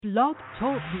Blog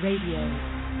Talk Radio.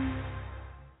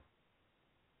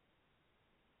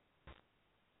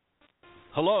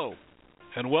 Hello,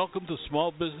 and welcome to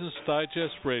Small Business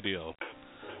Digest Radio.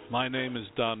 My name is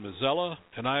Don Mazzella,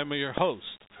 and I am your host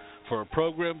for a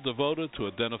program devoted to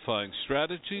identifying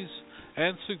strategies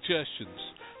and suggestions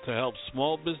to help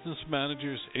small business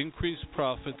managers increase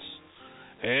profits,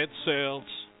 add sales,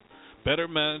 better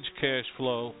manage cash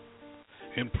flow,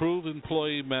 improve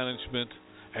employee management,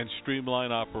 and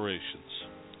streamline operations.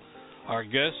 Our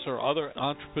guests are other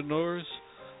entrepreneurs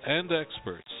and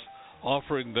experts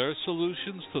offering their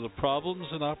solutions to the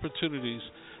problems and opportunities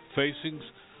facing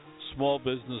small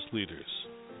business leaders.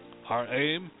 Our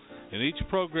aim in each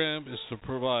program is to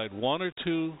provide one or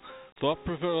two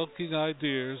thought-provoking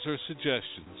ideas or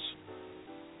suggestions.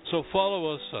 So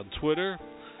follow us on Twitter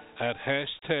at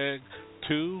hashtag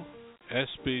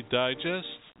 2SBDigest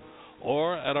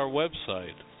or at our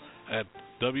website at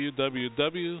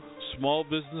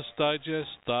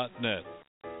www.smallbusinessdigest.net.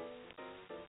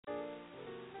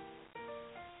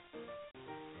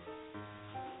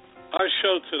 Our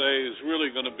show today is really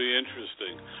going to be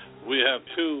interesting. We have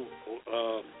two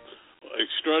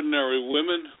extraordinary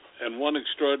women and one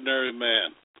extraordinary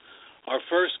man. Our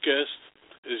first guest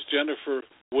is Jennifer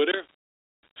Witter.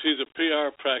 She's a PR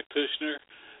practitioner,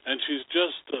 and she's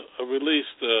just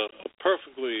released a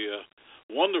perfectly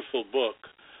wonderful book,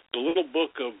 The Little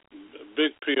Book of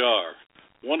Big PR,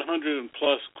 100 and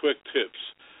plus quick tips,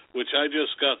 which I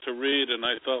just got to read and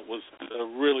I thought was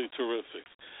really terrific.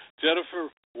 Jennifer,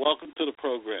 welcome to the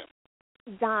program.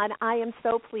 Don, I am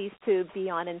so pleased to be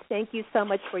on, and thank you so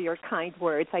much for your kind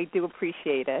words. I do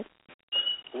appreciate it.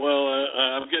 Well,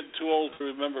 I'm getting too old to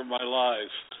remember my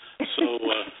lives. So,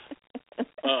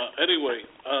 anyway,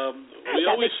 we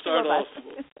always start off.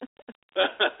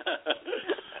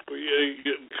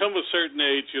 You come a certain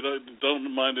age, you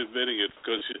don't mind admitting it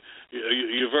because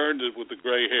you've earned it with the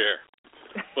gray hair.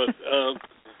 But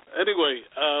anyway,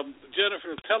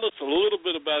 Jennifer, tell us a little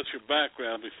bit about your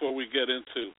background before we get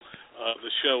into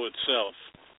the show itself.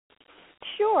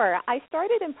 Sure. I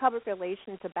started in public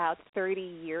relations about 30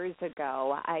 years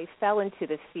ago. I fell into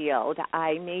the field.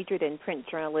 I majored in print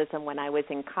journalism when I was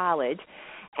in college.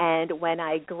 And when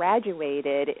I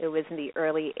graduated, it was in the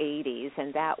early 80s,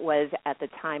 and that was at the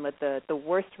time of the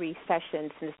worst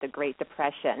recession since the Great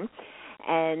Depression.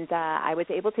 And I was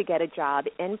able to get a job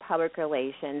in public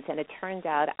relations, and it turned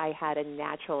out I had a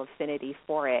natural affinity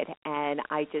for it, and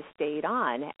I just stayed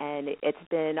on. And it's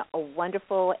been a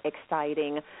wonderful,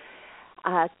 exciting,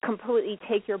 completely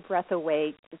take your breath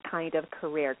away kind of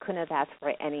career. Couldn't have asked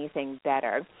for anything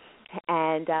better.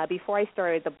 And before I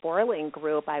started the Borland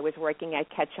Group, I was working at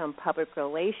Ketchum Public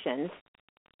Relations.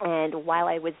 And while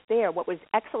I was there, what was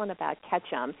excellent about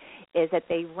Ketchum is that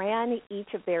they ran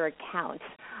each of their accounts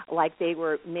like they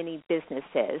were mini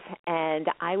businesses. And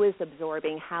I was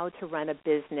absorbing how to run a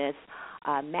business,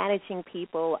 managing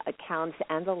people, accounts,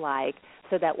 and the like,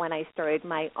 so that when I started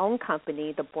my own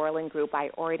company, the Borland Group, I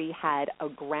already had a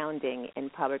grounding in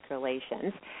public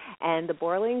relations. And the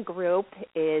Borland Group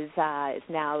is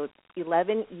now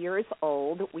 11 years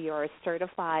old. We are a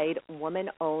certified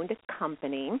woman-owned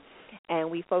company, and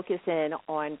we focus in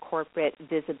on corporate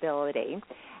visibility.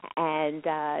 And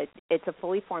it's a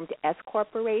fully formed S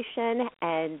corporation,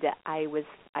 and I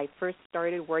first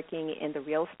started working in the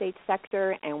real estate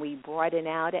sector, and we broadened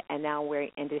out, and now we're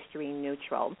industry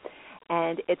neutral.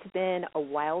 And it's been a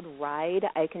wild ride,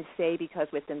 I can say, because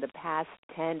within the past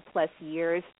 10 plus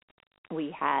years,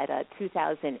 we had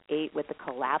 2008 with the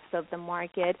collapse of the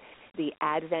market, the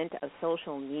advent of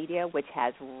social media, which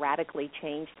has radically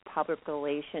changed public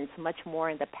relations much more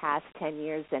in the past 10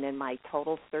 years than in my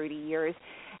total 30 years.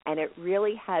 And it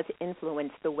really has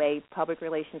influenced the way public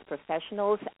relations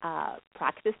professionals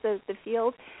practice the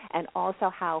field, and also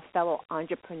how fellow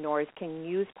entrepreneurs can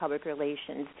use public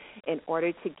relations in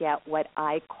order to get what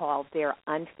I call their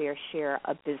unfair share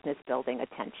of business building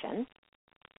attention.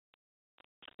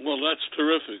 Well, that's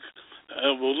terrific.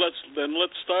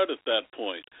 Let's start at that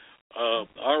point.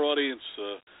 Our audience,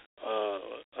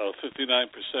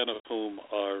 59% of whom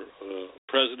are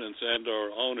presidents and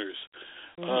or owners.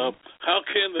 How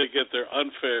can they get their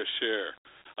unfair share?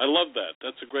 I love that.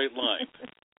 That's a great line.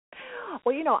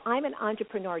 Well, I'm an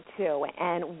entrepreneur too,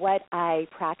 and what I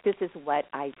practice is what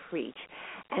I preach.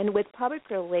 And with public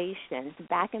relations,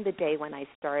 back in the day when I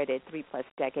started 3+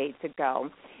 decades ago,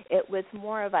 it was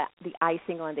more of the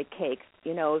icing on the cake.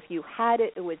 If you had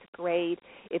it, it was great.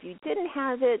 If you didn't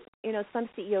have it, some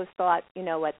CEOs thought,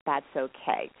 that's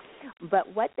okay.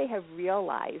 But what they have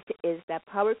realized is that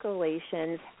public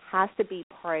relations has to be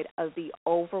part of the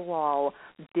overall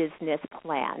business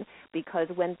plan, because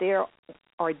when there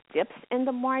are dips in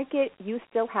the market, you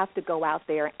still have to go out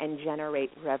there and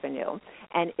generate revenue.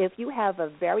 And if you have a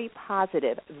very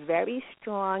positive, very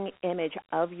strong image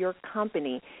of your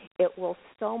company, it will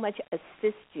so much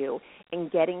assist you in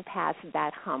getting past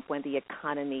that hump when the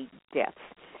economy dips.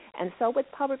 And so with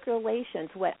public relations,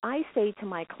 what I say to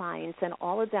my clients, and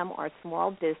all of them are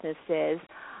small businesses,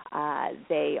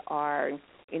 they are,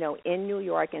 in New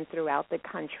York and throughout the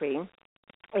country,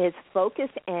 is focus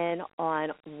in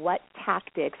on what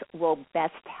tactics will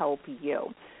best help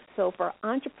you. So for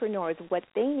entrepreneurs, what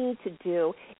they need to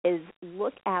do is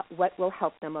look at what will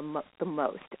help them the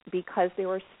most, because there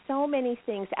are so many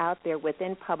things out there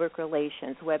within public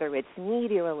relations, whether it's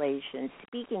media relations,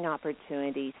 speaking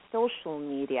opportunities, social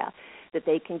media, that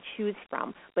they can choose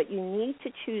from. But you need to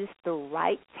choose the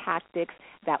right tactics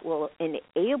that will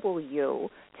enable you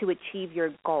to achieve your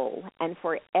goal. And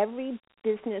for every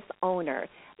business owner,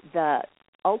 the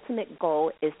ultimate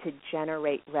goal is to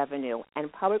generate revenue,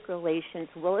 and public relations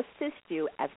will assist you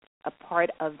as a part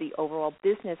of the overall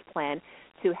business plan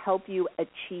to help you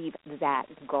achieve that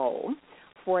goal.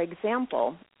 For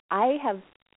example,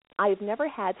 I've never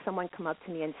had someone come up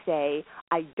to me and say,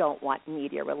 I don't want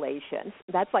media relations.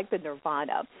 That's like the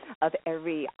nirvana of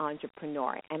every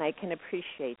entrepreneur, and I can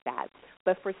appreciate that.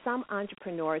 But for some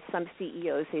entrepreneurs, some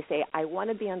CEOs, they say, I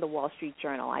want to be on the Wall Street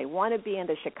Journal, I want to be in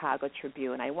the Chicago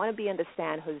Tribune, I want to be in the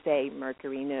San Jose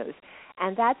Mercury News.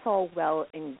 And that's all well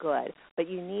and good, but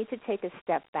you need to take a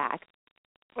step back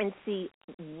and see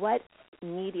what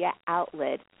media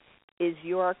outlet is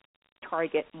your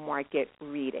target market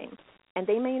reading. And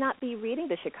they may not be reading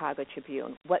the Chicago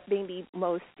Tribune. What may be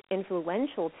most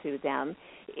influential to them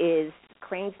is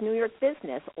Crain's New York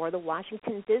Business or the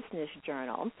Washington Business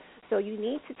Journal. So you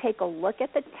need to take a look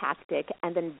at the tactic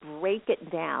and then break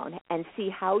it down and see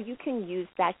how you can use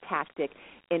that tactic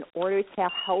in order to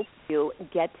help you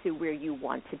get to where you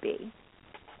want to be.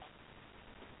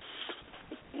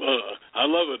 Well, I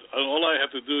love it. All I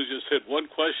have to do is just hit one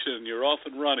question and you're off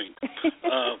and running.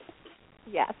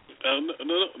 Yes.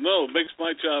 No, it makes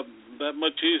my job that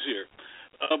much easier.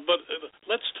 But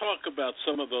let's talk about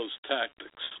some of those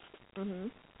tactics. Mm-hmm.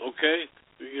 Okay?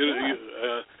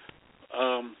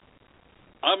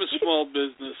 I'm a small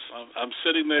business. I'm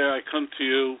sitting there. I come to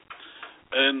you,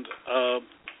 and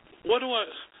what are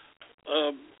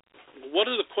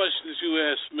the questions you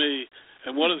ask me,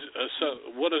 and what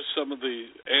are some of the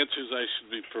answers I should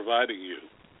be providing you?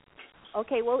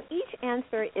 Okay, well, each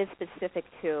answer is specific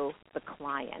to the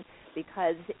client,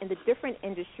 because in the different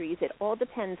industries, it all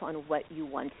depends on what you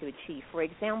want to achieve. For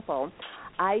example,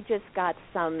 I just got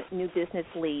some new business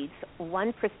leads.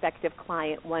 One prospective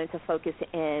client wanted to focus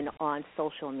in on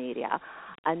social media.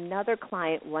 Another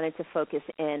client wanted to focus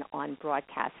in on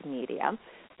broadcast media.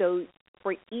 So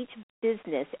for each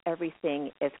business,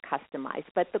 everything is customized.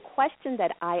 But the question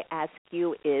that I ask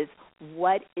you is,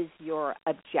 what is your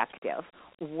objective?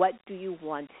 What do you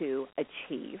want to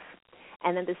achieve?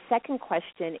 And then the second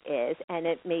question is, and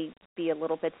it may be a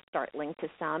little bit startling to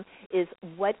some, is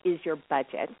what is your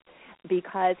budget?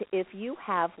 Because if you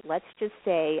have, let's just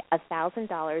say,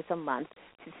 $1,000 a month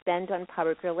to spend on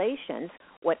public relations,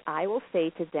 what I will say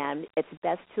to them, it's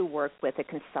best to work with a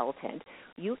consultant.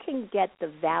 You can get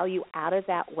the value out of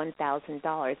that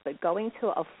 $1,000, but going to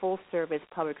a full-service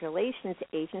public relations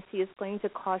agency is going to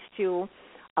cost you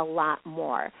a lot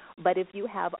more. But if you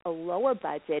have a lower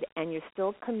budget and you're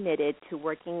still committed to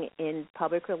working in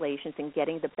public relations and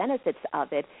getting the benefits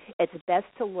of it, it's best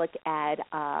to look at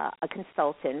a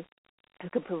consultant who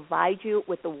can provide you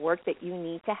with the work that you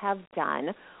need to have done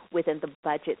within the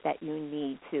budget that you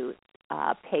need to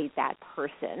pay that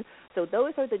person. So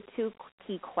those are the two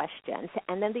key questions.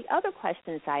 And then the other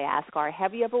questions I ask are,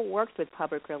 have you ever worked with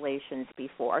public relations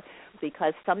before?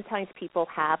 Because sometimes people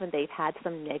have, and they've had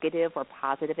some negative or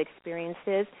positive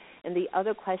experiences. And the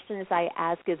other questions I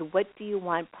ask is, what do you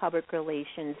want public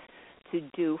relations to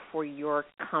do for your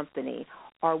company?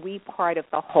 Are we part of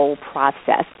the whole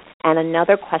process? And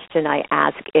another question I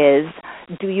ask is,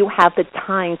 do you have the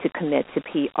time to commit to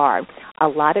PR? A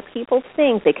lot of people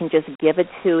think they can just give it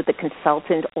to the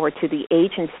consultant or to the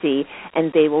agency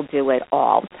and they will do it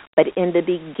all. But in the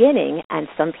beginning, and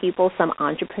some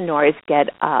entrepreneurs get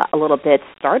a little bit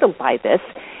startled by this,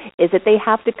 is that they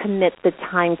have to commit the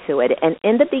time to it. And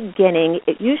in the beginning,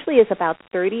 it usually is about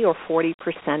 30 or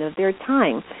 40% of their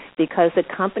time, because the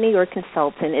company or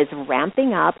consultant is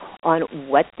ramping up on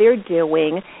what they're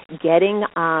doing, getting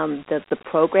the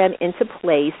program into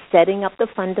place, setting up the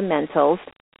fundamentals,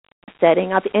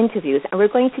 setting up interviews, and we're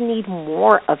going to need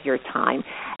more of your time.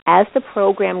 As the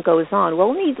program goes on,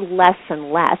 we'll need less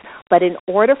and less, but in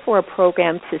order for a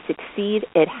program to succeed,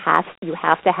 you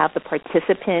have to have the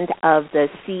participant of the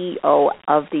CEO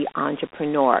of the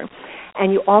entrepreneur.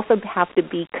 And you also have to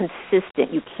be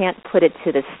consistent. You can't put it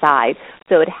to the side.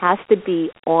 So it has to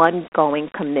be ongoing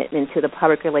commitment to the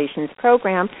public relations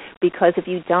program, because if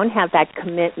you don't have that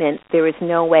commitment, there is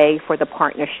no way for the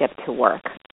partnership to work.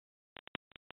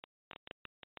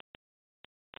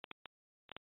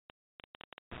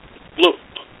 Look,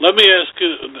 let me ask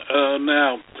you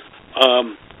now.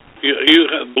 You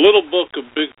have a little book of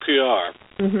Big PR.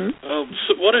 Mm-hmm.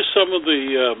 So what are some of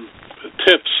the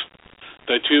tips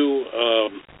that you,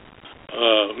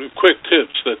 quick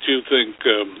tips that you think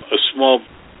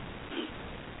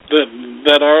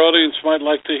that our audience might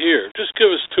like to hear? Just give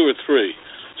us 2 or 3.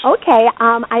 Okay,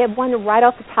 I have one right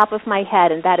off the top of my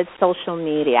head, and that is social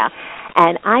media.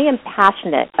 And I am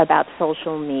passionate about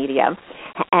social media.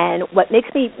 And what makes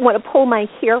me want to pull my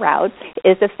hair out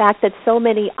is the fact that so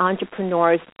many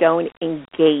entrepreneurs don't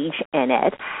engage in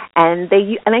it. And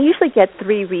I usually get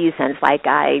 3 reasons, like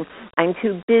I'm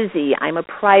too busy, I'm a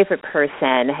private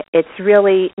person, it's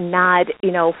really not,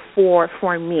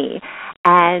 for me.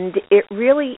 And it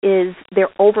really is, they're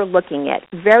overlooking it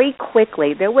very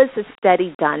quickly. There was a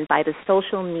study done by the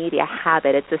Social Media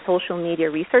Habit. It's a social media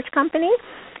research company.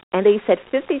 And they said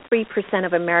 53%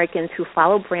 of Americans who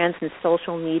follow brands in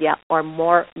social media are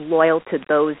more loyal to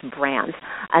those brands.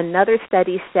 Another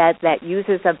study said that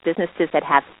users of businesses that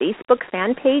have Facebook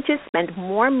fan pages spend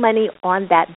more money on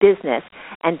that business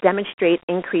and demonstrate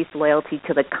increased loyalty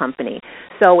to the company.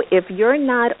 So if you're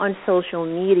not on social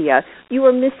media, you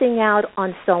are missing out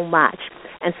on so much.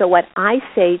 And so what I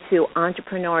say to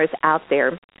entrepreneurs out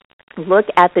there, look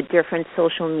at the different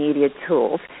social media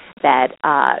tools that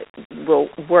will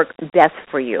work best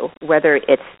for you, whether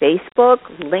it's Facebook,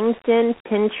 LinkedIn,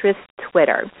 Pinterest,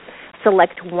 Twitter.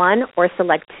 Select one or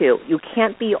select 2. You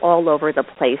can't be all over the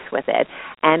place with it.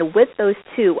 And with those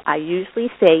 2, I usually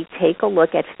say take a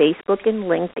look at Facebook and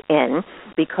LinkedIn,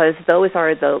 because those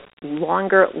are the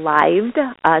longer-lived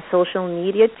social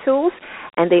media tools,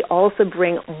 and they also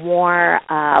bring more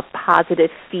positive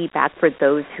feedback for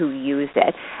those who use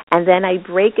it. And then I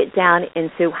break it down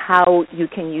into how you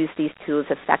can use these tools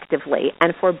effectively.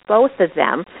 And for both of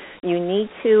them, you need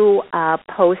to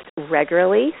post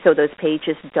regularly so those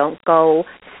pages don't go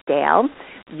stale.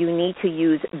 You need to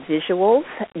use visuals.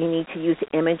 You need to use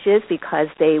images because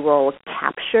they will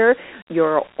capture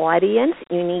your audience.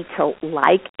 You need to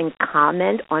like and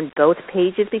comment on both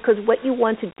pages, because what you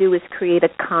want to do is create a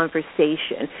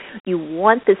conversation. You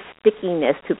want the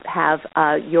stickiness to have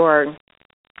your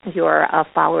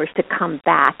followers to come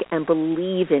back and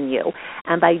believe in you.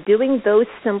 And by doing those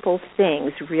simple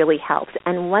things really helps.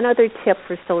 And one other tip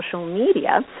for social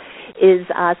media is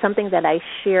something that I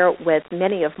share with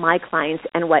many of my clients,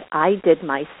 and what I did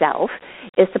myself,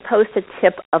 is to post a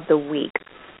tip of the week.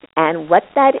 And what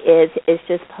that is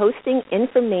just posting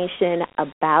information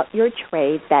about your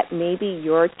trade that maybe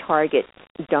your target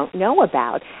don't know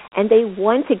about, and they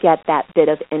want to get that bit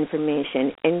of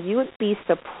information. And you would be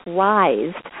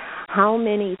surprised how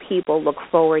many people look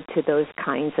forward to those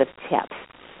kinds of tips.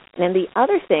 And then the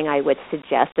other thing I would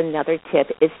suggest, another tip,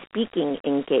 is speaking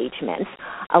engagements.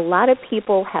 A lot of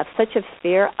people have such a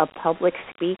fear of public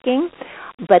speaking,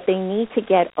 but they need to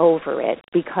get over it,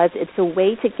 because it's a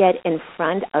way to get in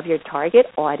front of your target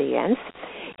audience.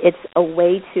 It's a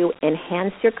way to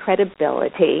enhance your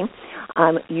credibility.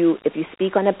 If you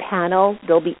speak on a panel,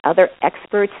 there'll be other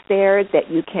experts there that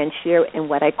you can share in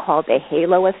what I call the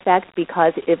halo effect,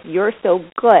 because if you're so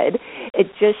good, it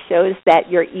just shows that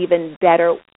you're even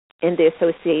better in the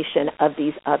association of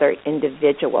these other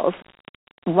individuals.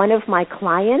 One of my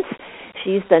clients,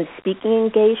 she's done speaking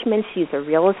engagements. She's a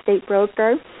real estate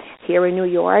broker here in New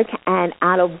York, and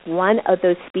out of one of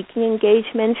those speaking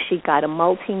engagements, she got a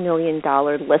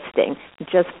multi-million-dollar listing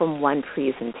just from one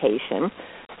presentation.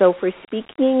 So for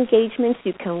speaking engagements,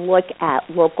 you can look at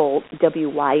local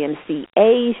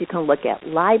WYMCAs, you can look at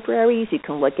libraries, you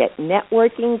can look at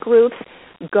networking groups.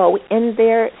 Go in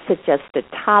there, suggest a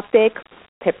topic,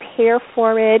 prepare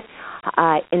for it,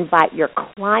 invite your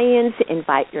clients,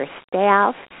 invite your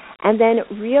staff, and then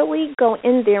really go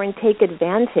in there and take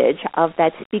advantage of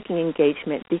that speaking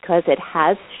engagement, because it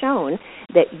has shown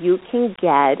that you can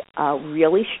get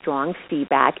really strong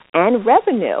feedback and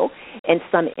revenue in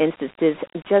some instances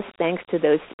just thanks to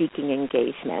those speaking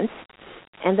engagements.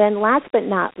 And then last but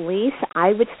not least, I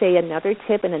would say another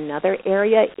tip in another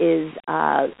area is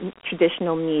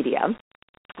traditional media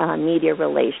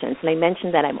relations. And I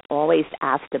mentioned that I'm always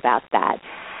asked about that.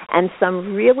 And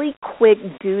some really quick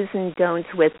do's and don'ts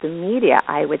with the media,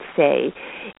 I would say,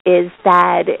 is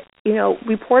that,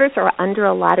 reporters are under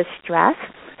a lot of stress.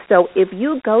 So if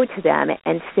you go to them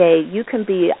and say you can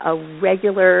be a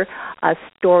regular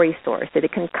story source, that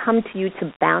it can come to you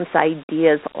to bounce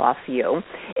ideas off you,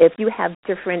 if you have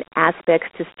different aspects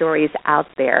to stories out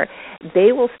there,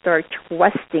 they will start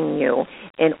trusting you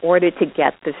in order to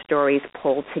get the stories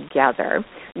pulled together.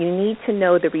 You need to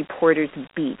know the reporter's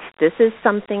beats. This is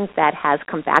something that has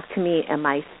come back to me in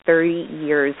my 30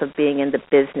 years of being in the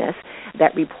business,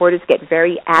 that reporters get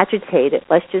very agitated.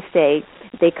 Let's just say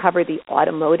they cover the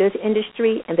automotive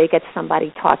industry and they get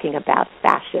somebody talking about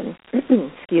fashion.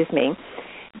 Excuse me.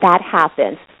 That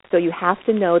happens. So you have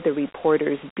to know the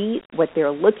reporter's beat, what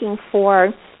they're looking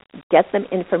for, get them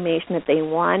information that they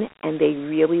want, and they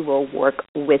really will work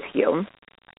with you.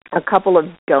 A couple of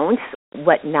don'ts.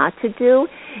 What not to do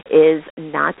is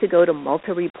not to go to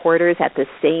multiple reporters at the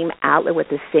same outlet with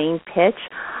the same pitch.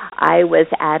 I was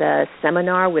at a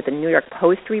seminar with a New York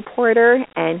Post reporter,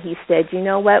 and he said, you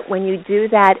know what, when you do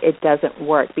that, it doesn't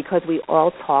work because we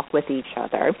all talk with each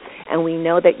other, and we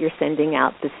know that you're sending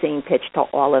out the same pitch to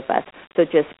all of us. So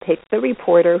just pick the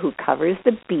reporter who covers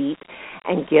the beat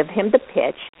and give him the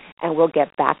pitch, and we'll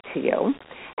get back to you.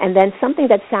 And then something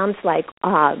that sounds like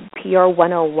PR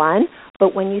 101,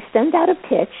 but when you send out a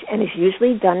pitch, and it's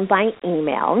usually done by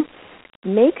email,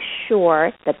 make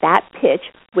sure that that pitch,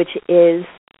 which is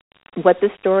what the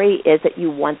story is that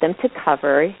you want them to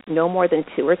cover, no more than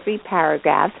 2 or 3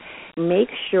 paragraphs, make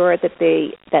sure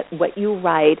that what you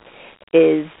write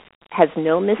has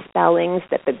no misspellings,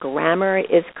 that the grammar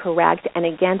is correct. And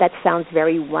again, that sounds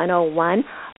very 101,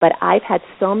 but I've had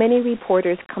so many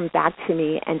reporters come back to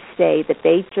me and say that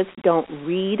they just don't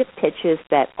read pitches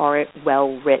that aren't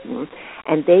well written,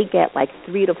 and they get like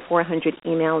 300 to 400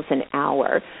 emails an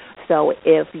hour. So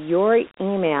if your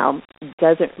email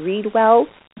doesn't read well,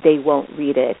 they won't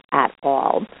read it at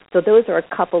all. So those are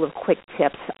a couple of quick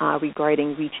tips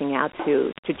regarding reaching out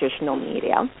to traditional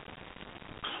media.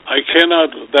 I cannot,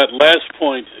 that last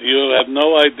point, you have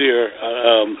no idea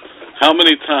how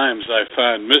many times I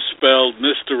find misspelled,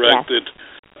 misdirected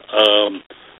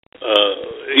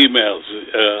emails.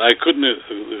 I couldn't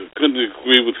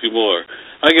agree with you more.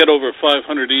 I get over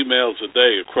 500 emails a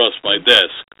day across my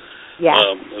desk,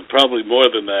 probably more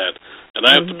than that, and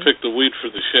I have to pick the wheat for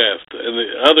the shaft. And the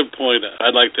other point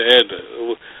I'd like to add,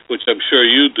 which I'm sure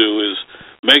you do, is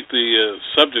make the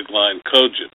subject line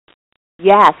cogent.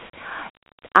 Yes.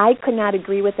 I could not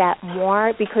agree with that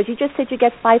more, because you just said you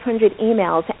get 500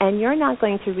 emails, and you're not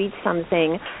going to read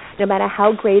something, no matter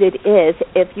how great it is,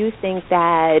 if you think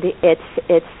that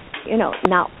it's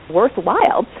not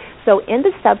worthwhile. So in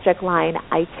the subject line,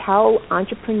 I tell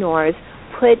entrepreneurs,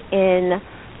 put in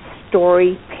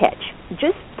story pitch.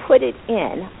 Just put it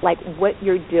in, like what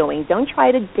you're doing. Don't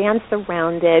try to dance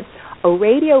around it. A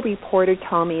radio reporter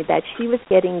told me that she was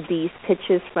getting these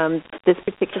pitches from this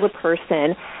particular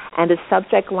person, and the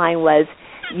subject line was,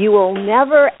 "You will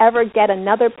never, ever get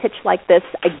another pitch like this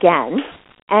again."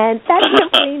 And that's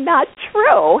simply not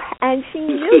true. And she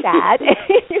knew that,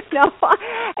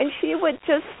 and she would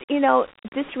just,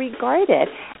 disregard it.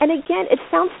 And again, it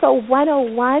sounds so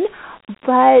 101,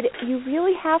 but you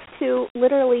really have to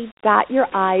literally dot your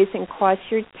I's and cross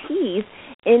your T's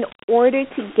in order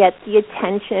to get the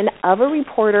attention of a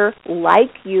reporter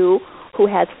like you, who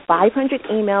has 500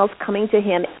 emails coming to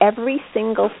him every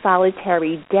single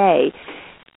solitary day,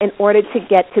 in order to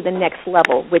get to the next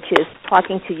level, which is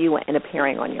talking to you and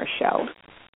appearing on your show.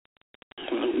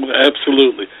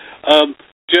 Absolutely.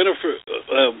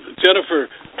 Jennifer,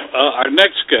 our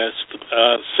next guest,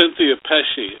 Cynthia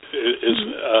Pesce, is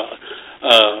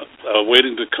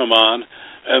waiting to come on,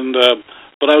 and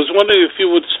but I was wondering if you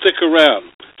would stick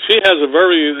around. She has a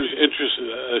very interesting,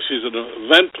 she's an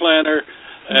event planner,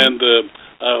 and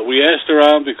we asked her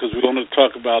on because we wanted to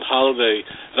talk about holiday.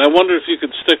 And I wonder if you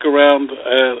could stick around,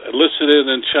 listen in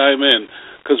and chime in,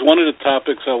 because one of the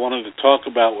topics I wanted to talk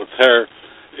about with her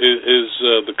is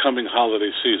the coming holiday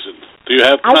season. Do you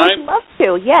have time? I would love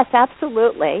to. Yes,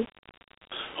 absolutely.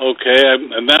 Okay,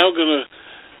 I'm now going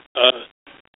to...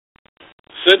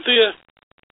 Cynthia?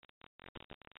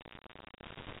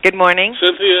 Good morning.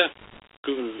 Cynthia?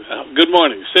 Good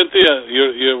morning. Cynthia,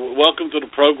 you're welcome to the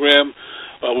program.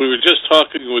 We were just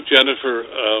talking with Jennifer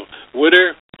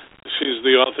Witter. She's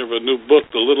the author of a new book,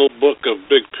 The Little Book of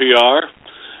Big PR.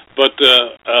 But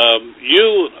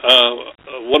you,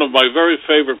 one of my very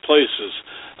favorite places,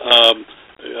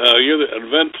 you're the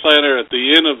event planner at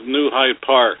the Inn of New Hyde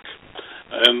Park.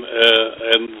 And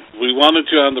we wanted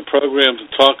you on the program to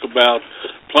talk about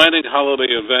planning holiday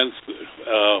events,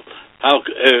 how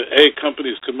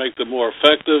companies can make them more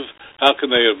effective, how can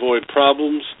they avoid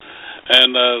problems,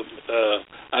 and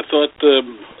I thought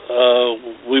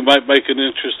we might make an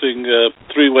interesting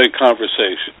three-way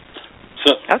conversation.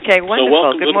 Okay,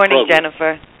 wonderful. Good morning,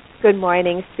 Jennifer. Good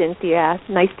morning, Cynthia.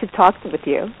 Nice to talk with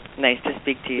you. Nice to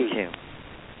speak to you, too.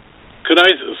 Could I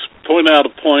point out a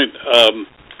point?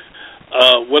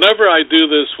 Whenever I do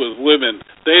this with women,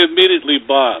 they immediately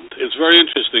bond. It's very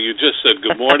interesting. You just said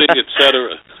good morning,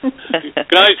 etc.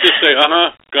 Guys just say,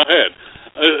 go ahead.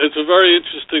 It's a very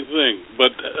interesting thing.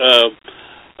 But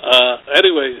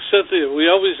anyway, Cynthia, we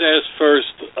always ask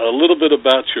first a little bit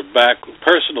about your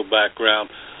personal background,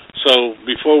 so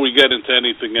before we get into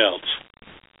anything else.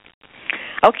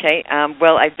 Okay.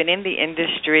 Well, I've been in the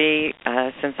industry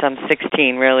since I'm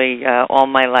 16, really, all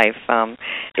my life.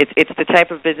 It's the type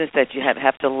of business that you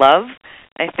have to love,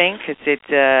 I think, because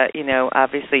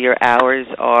obviously your hours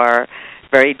are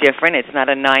very different. It's not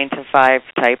a 9-to-5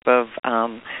 type of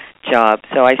job.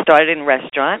 So I started in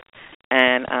restaurant,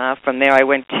 and from there I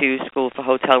went to school for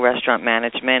hotel restaurant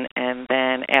management, and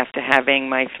then after having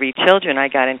my 3 children, I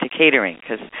got into catering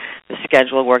because the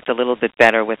schedule worked a little bit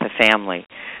better with the family.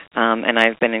 And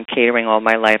I've been in catering all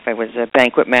my life. I was a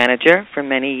banquet manager for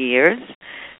many years,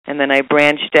 and then I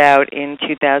branched out in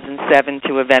 2007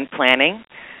 to event planning,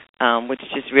 which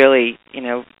just really,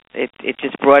 it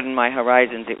just broadened my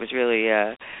horizons. It was really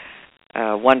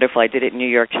wonderful. I did it in New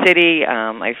York City.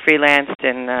 I freelanced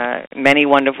in many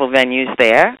wonderful venues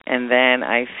there, and then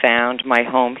I found my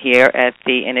home here at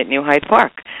the Inn at New Hyde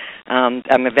Park. I'm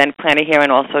an event planner here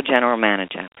and also general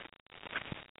manager.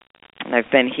 And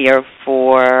I've been here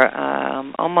for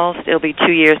it'll be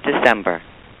 2 years December,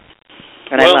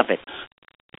 and I love it.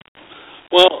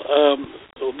 Well,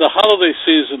 the holiday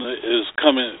season is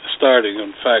starting.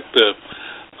 In fact,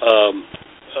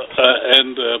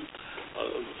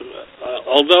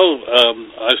 although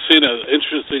I've seen an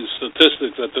interesting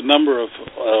statistic that the number of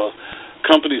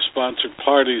company-sponsored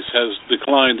parties has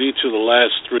declined each of the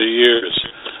last 3 years.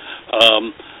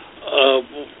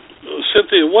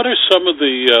 Cynthia, what are some of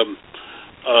the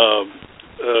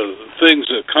things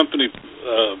that a company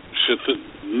should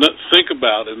think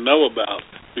about and know about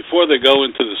before they go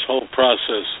into this whole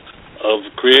process of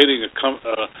creating a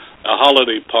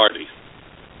holiday party?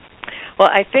 Well,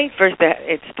 I think first that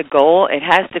it's the goal. It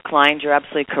has declined. You're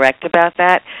absolutely correct about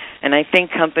that. And I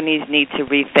think companies need to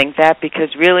rethink that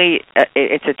because really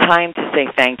it's a time to say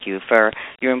thank you for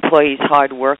your employees'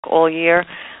 hard work all year.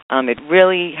 It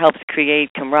really helps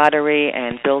create camaraderie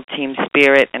and build team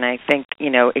spirit, and I think,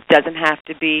 it doesn't have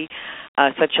to be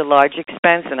such a large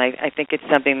expense, and I think it's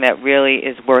something that really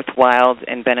is worthwhile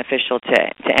and beneficial to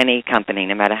any company,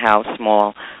 no matter how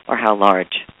small or how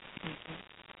large.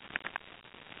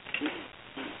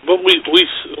 But we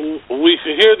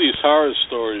hear these horror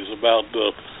stories about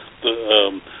the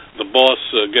boss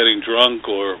getting drunk,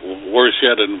 or worse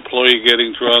yet, an employee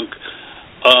getting drunk.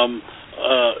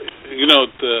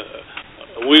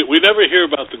 We never hear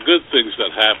about the good things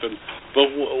that happen, but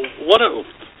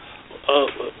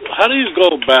how do you go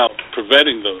about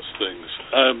preventing those things?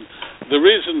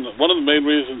 One of the main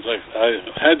reasons I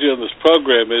had you on this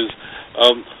program is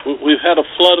we've had a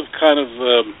flood of kind of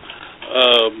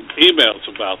emails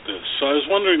about this. So I was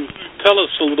wondering, tell us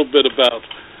a little bit about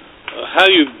how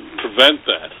you prevent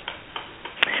that.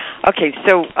 Okay,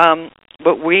 so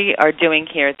what we are doing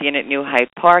here at the Inn at New Hyde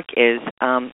Park is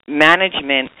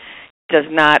management does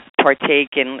not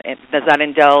does not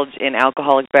indulge in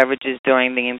alcoholic beverages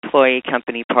during the employee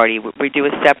company party. We do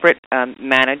a separate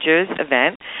managers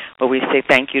event where we say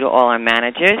thank you to all our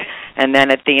managers, and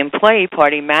then at the employee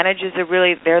party, managers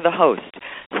they're the host.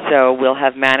 So we'll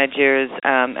have managers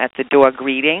at the door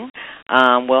greeting.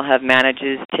 We'll have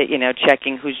managers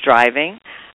checking who's driving.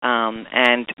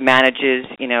 And managers,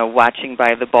 watching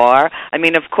by the bar. I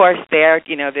mean, of course, they're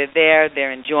there,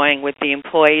 they're enjoying with the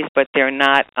employees, but they're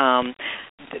not,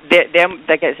 they're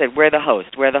like I said, we're the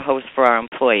host for our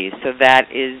employees. So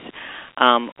that is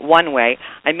one way.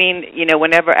 I mean,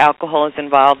 whenever alcohol is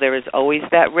involved, there is always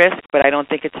that risk, but I don't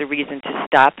think it's a reason to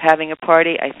stop having a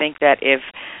party. I think that if,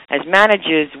 as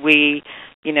managers, we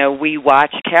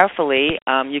watch carefully,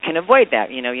 you can avoid that.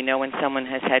 When someone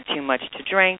has had too much to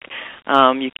drink,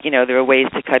 there are ways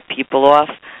to cut people off.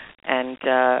 And,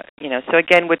 so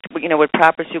again, with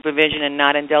proper supervision and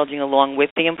not indulging along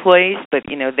with the employees, but,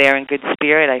 they're in good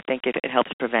spirit, I think it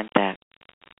helps prevent that.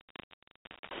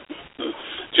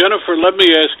 Jennifer, let me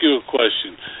ask you a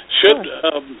question. Should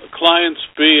clients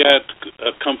be at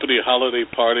company holiday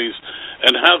parties,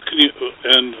 and how can you,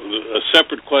 and a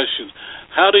separate question,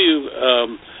 how do you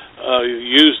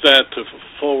use that to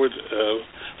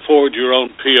forward your own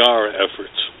PR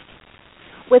efforts?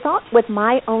 with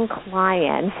my own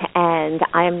clients, and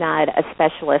I am not a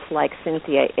specialist like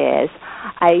Cynthia is,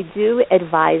 I do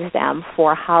advise them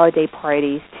for holiday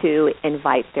parties to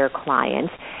invite their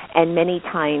clients, and many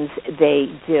times they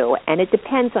do. And it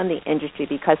depends on the industry,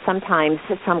 because sometimes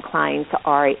some clients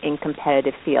are in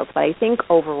competitive fields. But I think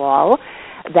overall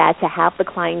that to have the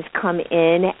clients come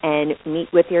in and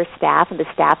meet with your staff, and the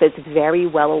staff is very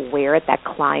well aware that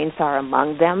clients are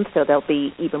among them, so they'll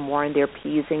be even more in their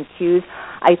P's and Q's,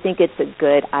 I think it's a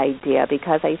good idea,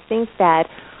 because I think that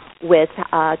with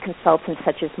consultants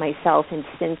such as myself and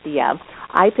Cynthia,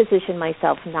 I position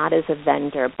myself not as a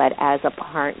vendor but as a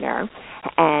partner,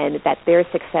 and that their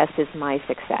success is my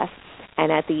success.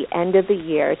 And at the end of the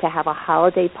year, to have a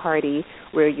holiday party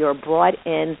where you're brought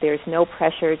in, there's no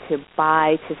pressure to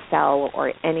buy, to sell,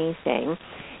 or anything,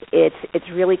 it's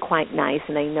really quite nice,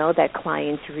 and I know that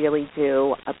clients really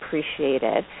do appreciate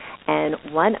it. And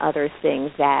one other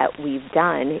thing that we've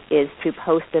done is to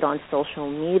post it on social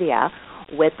media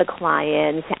with the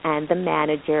clients and the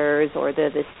managers or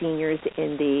the seniors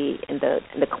in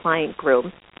the client group,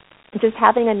 just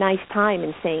having a nice time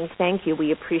and saying thank you,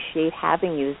 we appreciate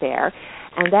having you there.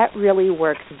 And that really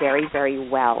works very, very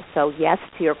well. So yes,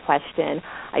 to your question,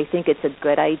 I think it's a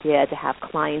good idea to have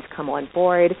clients come on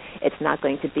board. It's not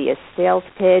going to be a sales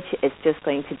pitch. It's just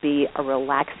going to be a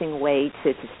relaxing way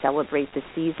to celebrate the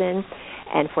season,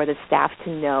 and for the staff to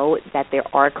know that there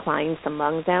are clients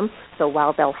among them. So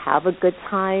while they'll have a good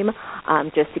time,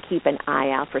 just to keep an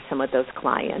eye out for some of those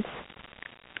clients.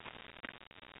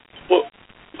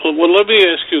 Well, let me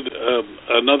ask you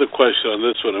another question on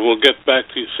this one, and we'll get back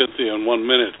to you, Cynthia, in 1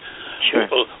 minute. Sure.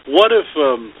 What if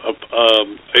a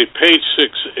Page 6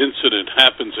 incident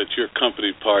happens at your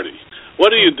company party? What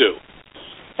do you do?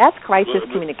 That's crisis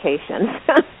communications.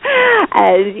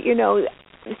 As you know,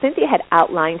 Cynthia had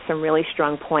outlined some really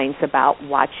strong points about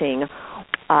watching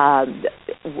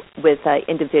with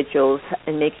individuals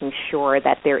and making sure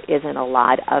that there isn't a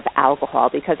lot of alcohol,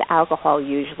 because alcohol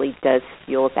usually does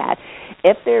fuel that.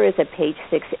 If there is a Page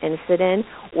 6 incident,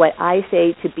 what I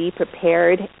say to be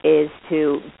prepared is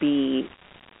to be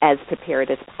as prepared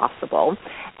as possible.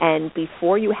 And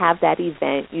before you have that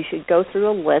event, you should go through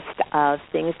a list of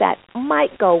things that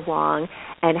might go wrong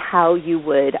and how you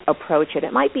would approach it.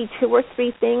 It might be 2 or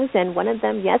 3 things, and one of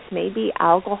them, yes, may be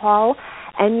alcohol,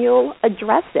 and you'll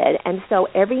address it. And so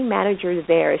every manager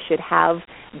there should have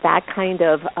that kind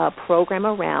of program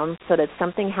around, so that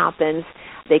something happens,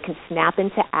 they can snap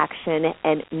into action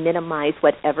and minimize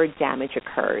whatever damage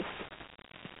occurs.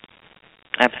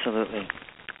 Absolutely.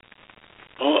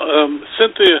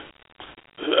 Cynthia,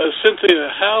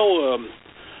 how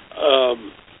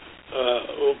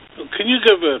can you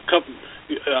give a couple?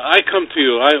 I come to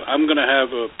you. I'm going to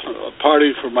have a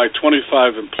party for my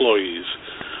 25 employees.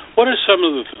 What are some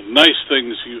of the nice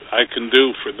things I can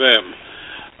do for them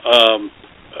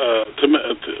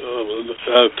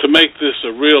to make this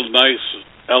a real nice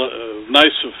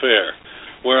affair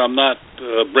where I'm not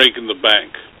breaking the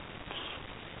bank?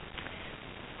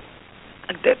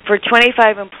 For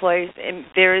 25 employees, and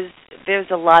there's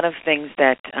a lot of things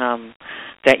that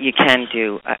you can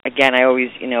do. Again, I always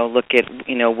look at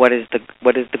what is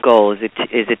the goal? Is it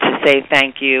to say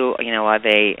thank you? Are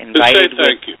they invited? To say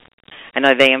thank you. And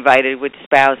are they invited with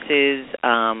spouses?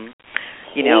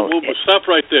 We'll stop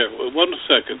right there. 1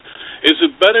 second. Is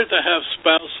it better to have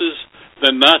spouses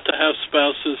than not to have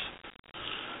spouses?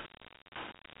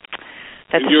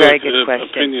 That's a very good question.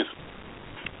 Opinion.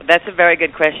 That's a very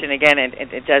good question. Again,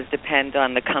 it does depend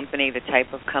on the company, the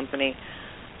type of company.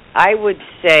 I would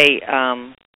say,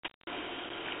 I'm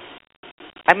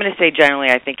going to say generally,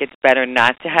 I think it's better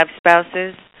not to have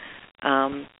spouses.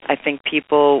 I think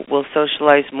people will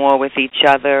socialize more with each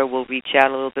other, will reach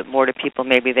out a little bit more to people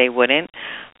maybe they wouldn't.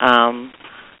 I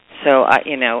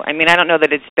don't know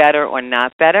that it's better or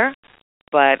not better,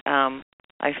 but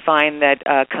I find that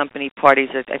company parties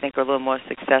are a little more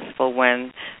successful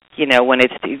when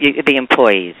it's the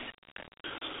employees,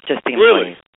 just the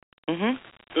employees. Really? Mm-hmm.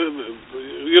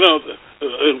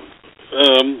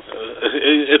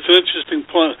 It's an interesting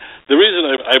point. The reason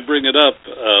I bring it up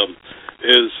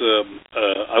is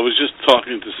I was just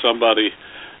talking to somebody.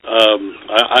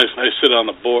 I sit on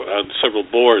on several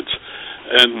boards,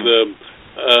 and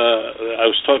I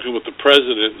was talking with the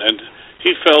president, and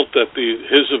he felt that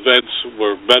his events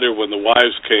were better when the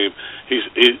wives came.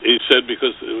 He said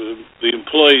because the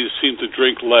employees seem to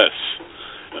drink less,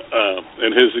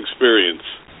 in his experience.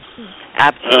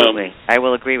 Absolutely, I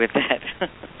will agree with that.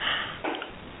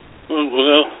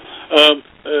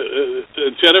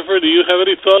 Jennifer, do you have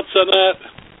any thoughts on that?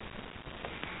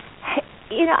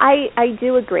 I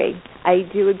do agree. I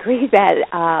do agree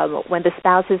that when the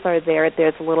spouses are there,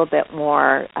 there's a little bit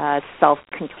more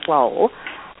self-control.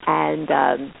 And,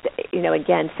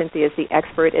 again, Cynthia is the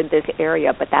expert in this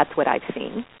area, but that's what I've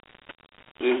seen.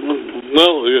 Mm-hmm.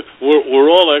 Well, we're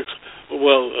all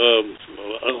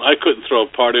I couldn't throw a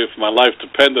party if my life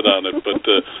depended on it, but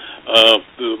a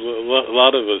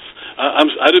lot of us.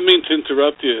 I didn't mean to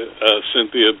interrupt you,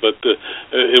 Cynthia, but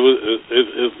it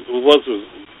was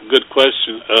a good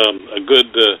question, a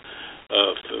good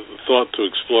thought to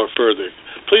explore further.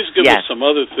 Please give us some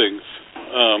other things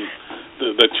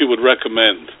that you would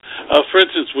recommend. For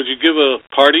instance, would you give a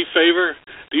party favor?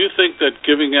 Do you think that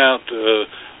giving out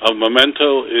a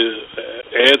memento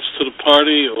adds to the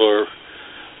party, or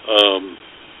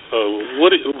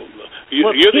what?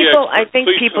 I think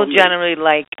people generally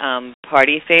like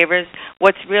party favors.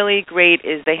 What's really great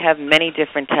is they have many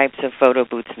different types of photo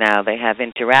booths now. They have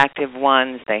interactive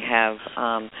ones. They have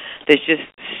there's just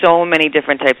so many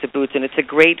different types of booths, and it's a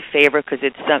great favor because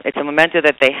it's a memento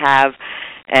that they have.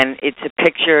 And it's a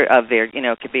picture of their,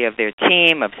 it could be of their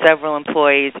team, of several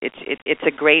employees. It's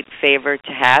a great favor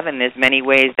to have, and there's many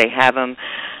ways they have them.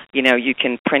 You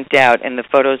can print out, and the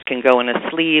photos can go in a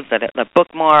sleeve, a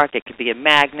bookmark. It could be a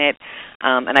magnet,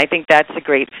 and I think that's a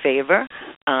great favor.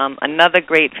 Another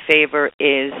great favor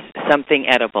is something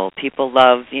edible. People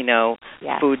love,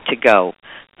 food to go.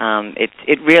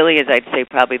 It really is, I'd say,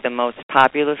 probably the most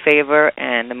popular favor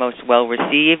and the most well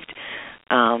received,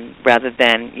 rather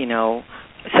than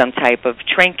some type of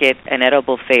trinket. An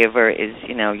edible favor is,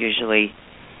 usually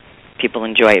people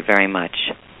enjoy it very much.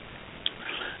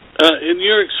 In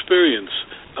your experience,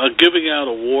 giving out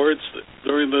awards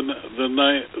during the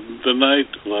night,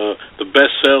 the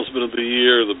best salesman of the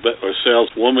year, or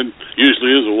saleswoman,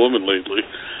 usually is a woman lately,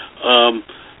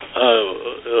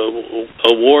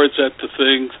 awards at the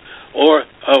things, or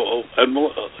and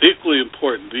more, equally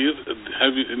important,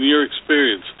 have you, in your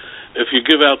experience, if you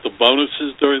give out the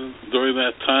bonuses during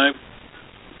that time,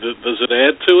 does it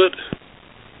add to it?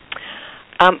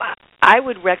 I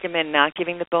would recommend not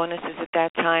giving the bonuses at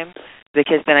that time,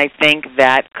 because then I think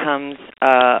that comes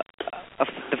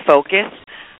the focus.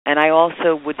 And I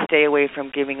also would stay away from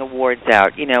giving awards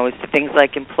out. It's things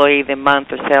like Employee of the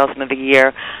Month or Salesman of the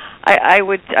Year. I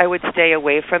would stay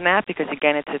away from that, because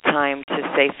again, it's a time to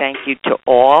say thank you to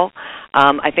all.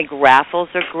 I think raffles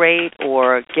are great,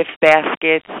 or gift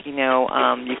baskets.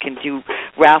 You can do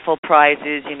raffle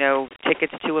prizes.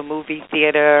 Tickets to a movie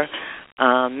theater,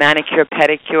 manicure,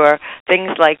 pedicure,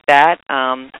 things like that.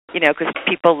 Because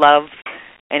people love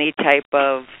any type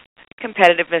of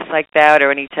competitiveness like that, or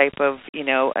any type of,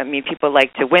 people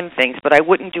like to win things, but I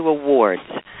wouldn't do awards.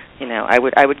 I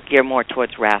would gear more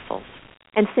towards raffles.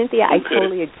 And Cynthia, I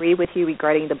totally agree with you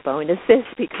regarding the bonuses,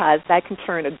 because that can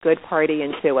turn a good party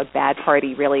into a bad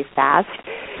party really fast.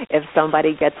 If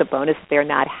somebody gets a bonus they're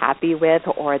not happy with,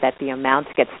 or that the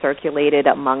amounts get circulated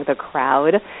among the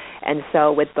crowd. And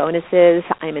so with bonuses,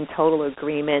 I'm in total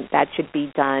agreement. That should be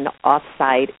done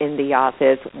off-site in the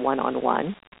office,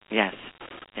 one-on-one. Yes.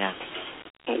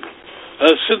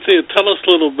 Cynthia, tell us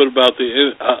a little bit about the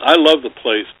inn. I love the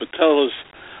place, but tell us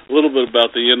a little bit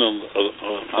about the inn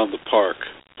on the park.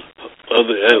 The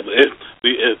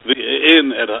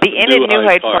inn at New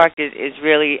Hyde Park is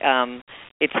really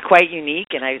it's quite unique,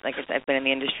 and I've been in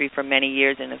the industry for many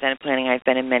years in event planning. I've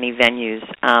been in many venues.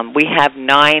 We have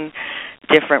 9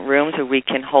 different rooms where we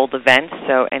can hold events,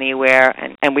 so anywhere,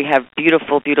 and we have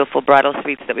beautiful, beautiful bridal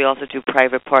suites that we also do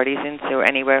private parties in, so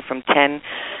anywhere from 10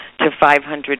 to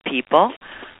 500 people.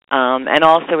 And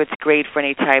also it's great for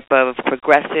any type of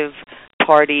progressive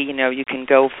party. You can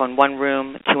go from one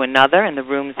room to another, and the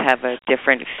rooms have a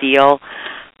different feel.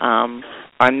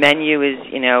 Our menu is,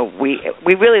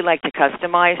 we really like to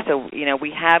customize, so,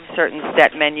 we have certain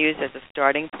set menus as a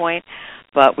starting point,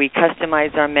 but we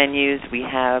customize our menus. We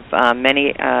have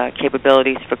many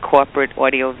capabilities for corporate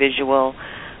audio-visual.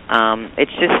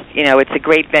 It's just, it's a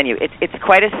great venue. It's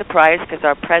quite a surprise, because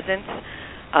our presence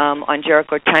on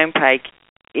Jericho Turnpike,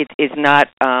 it's not,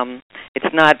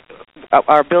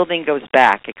 our building goes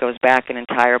back. It goes back an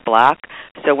entire block.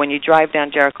 So when you drive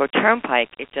down Jericho Turnpike,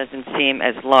 it doesn't seem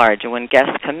as large. And when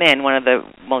guests come in, one of the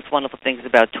most wonderful things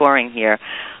about touring here,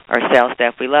 our sales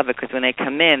staff, we love it, because when they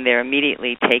come in, they're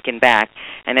immediately taken back.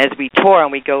 And as we tour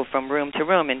and we go from room to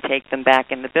room and take them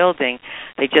back in the building,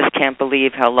 they just can't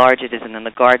believe how large it is. And then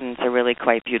the gardens are really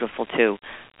quite beautiful, too.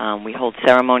 We hold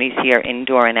ceremonies here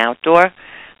indoor and outdoor.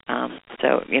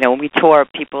 So, when we tour,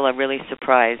 people are really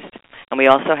surprised. And we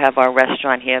also have our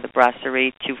restaurant here, the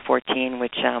Brasserie 214,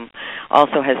 which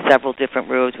also has several different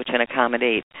rooms which can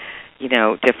accommodate,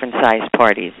 different sized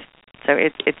parties. So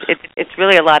it's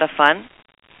really a lot of fun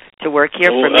to work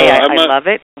here. For me, I love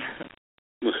it.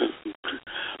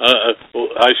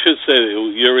 I should say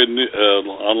you're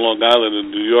on Long Island in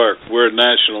New York. We're a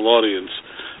national audience.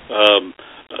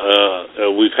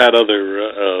 We've had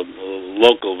other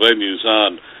local venues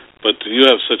on, but you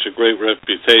have such a great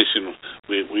reputation.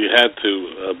 We had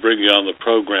to bring you on the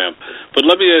program. But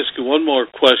let me ask you one more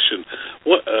question.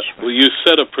 You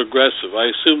said a progressive.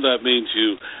 I assume that means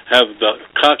you have the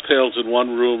cocktails in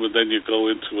one room and then you go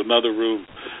into another room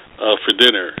for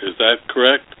dinner. Is that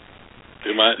correct?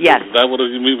 Yes. Is that what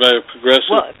you mean by a progressive?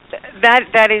 Well,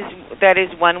 that is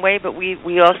one way, but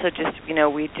we also just,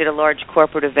 we did a large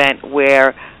corporate event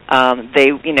where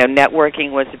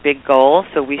networking was a big goal.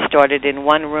 So we started in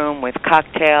one room with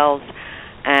cocktails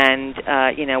and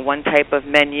one type of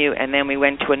menu, and then we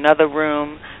went to another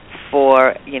room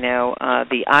for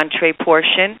the entree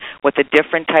portion with a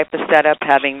different type of setup,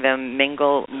 having them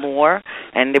mingle more,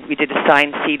 and we did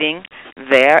assigned seating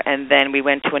there, and then we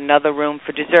went to another room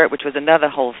for dessert, which was another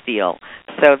whole feel.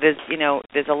 So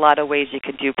there's a lot of ways you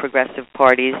could do progressive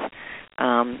parties.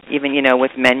 Even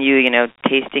with menu,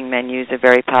 tasting menus are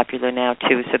very popular now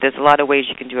too. So there's a lot of ways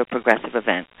you can do a progressive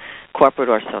event, corporate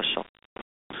or social.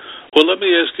 Well, let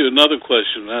me ask you another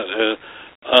question.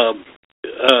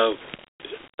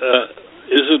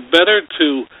 Is it better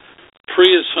to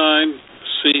pre-assign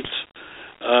seats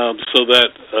so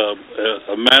that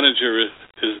a manager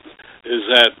is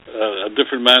at a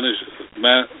different manager?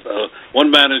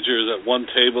 One manager is at one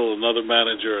table, another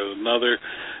manager at another,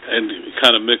 and you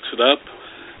kind of mix it up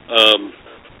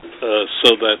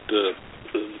so that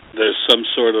there's some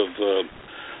sort of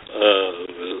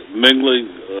mingling,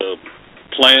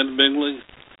 planned mingling.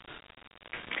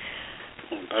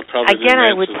 Again,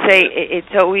 I would say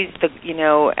it's always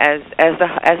as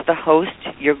the host,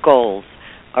 your goals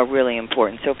are really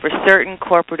important. So for certain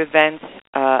corporate events,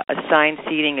 assigned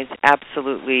seating is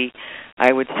absolutely,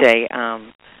 I would say,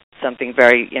 something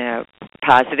very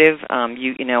positive. And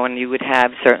you would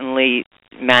have certainly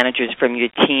managers from your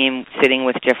team sitting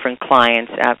with different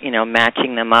clients,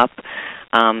 matching them up.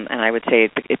 And I would say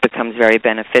it becomes very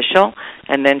beneficial.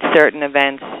 And then certain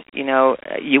events,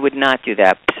 you would not do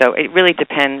that. So it really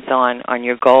depends on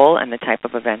your goal and the type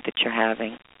of event that you're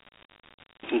having.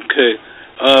 Okay.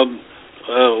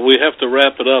 We have to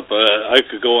wrap it up. I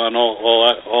could go on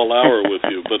all hour with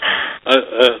you. But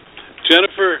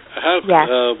Jennifer,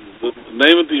 the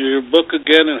name of your book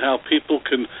again and how people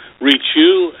can reach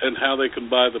you and how they can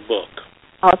buy the book.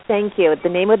 Oh, thank you. The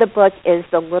name of the book is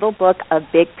The Little Book of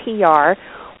Big PR,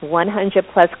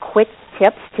 100-plus quick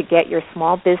tips to get your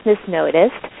small business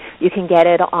noticed. You can get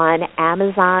it on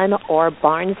Amazon or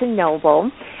Barnes &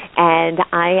 Noble. And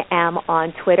I am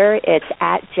on Twitter. It's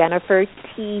at Jennifer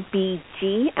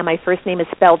TBG, and my first name is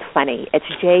spelled funny. It's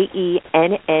JENNEFER.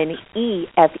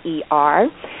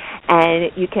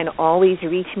 And you can always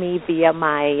reach me via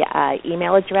my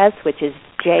email address, which is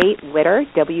jwitter, WITTER,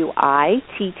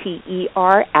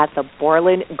 at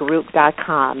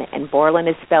theborlandgroup.com. And Borland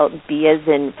is spelled B as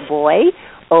in boy,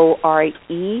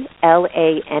 ORELAN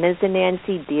as in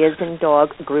Nancy, D as in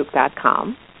dog,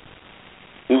 group.com.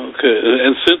 Okay.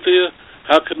 And Cynthia,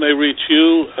 how can they reach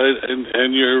you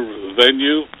and your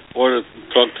venue or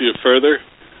talk to you further?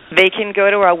 They can go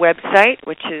to our website,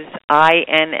 which is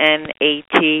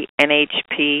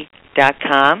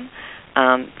INNATNHP.com.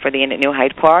 For the Inn at New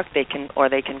Hyde Park, they can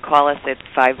call us at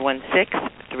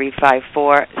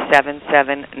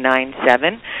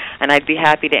 516-354-7797, and I'd be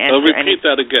happy to answer. Repeat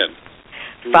that again.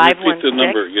 516. Repeat the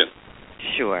number again.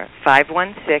 Sure,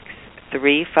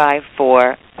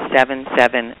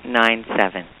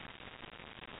 516-354-7797.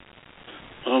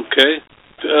 Okay.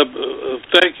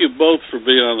 Thank you both for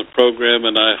being on the program,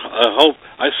 and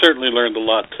I certainly learned a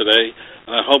lot today,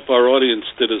 and I hope our audience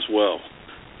did as well.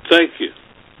 Thank you.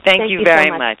 Thank you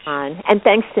very so much. And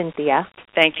thanks, Cynthia.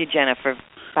 Thank you, Jennifer,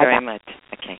 very much.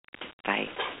 Okay, bye.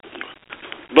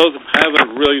 Both have a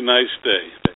really nice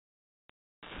day.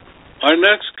 Our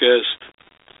next guest,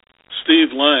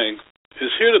 Steve Lang,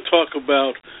 is here to talk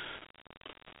about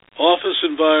office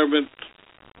environment,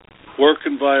 work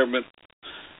environment.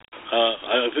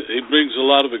 He brings a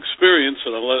lot of experience,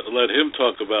 and I'll let him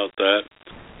talk about that.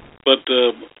 But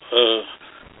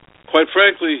quite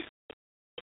frankly,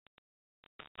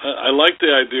 I like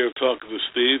the idea of talking to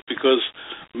Steve because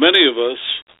many of us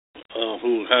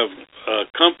who have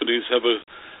companies have a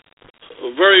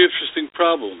very interesting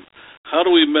problem. How do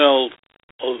we meld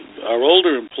our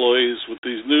older employees with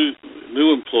these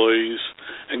new employees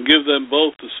and give them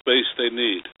both the space they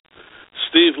need?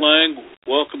 Steve Lang,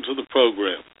 welcome to the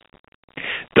program.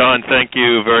 Don, thank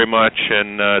you very much,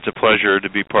 and it's a pleasure to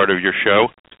be part of your show.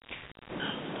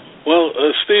 Well,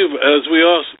 Steve, as we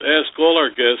ask all our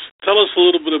guests, tell us a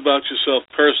little bit about yourself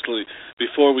personally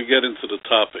before we get into the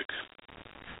topic.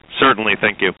 Certainly,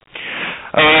 thank you.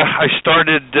 I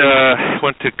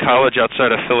went to college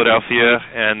outside of Philadelphia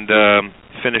and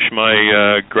finished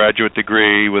my graduate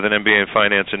degree with an MBA in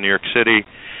finance in New York City.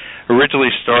 Originally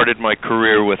started my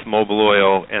career with Mobil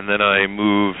Oil, and then I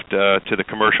moved to the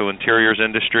commercial interiors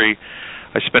industry.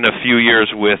 I spent a few years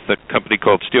with a company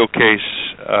called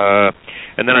Steelcase,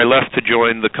 and then I left to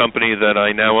join the company that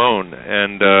I now own.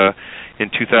 And in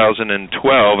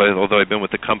 2012, although I've been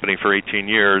with the company for 18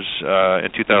 years,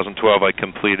 in 2012 I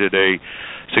completed a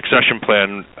succession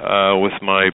plan with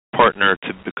my partner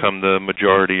to become the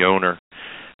majority owner.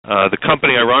 The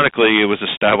company, ironically, it was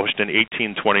established in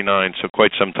 1829, so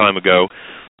quite some time ago,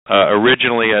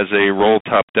 originally as a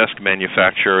roll-top desk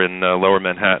manufacturer in Lower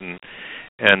Manhattan.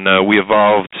 And we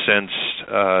evolved since.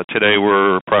 Today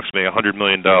we're approximately a $100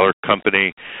 million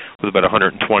company with about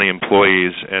 120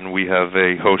 employees, and we have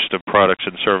a host of products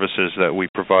and services that we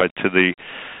provide to the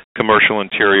commercial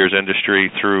interiors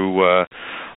industry through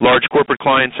large corporate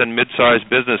clients and mid-sized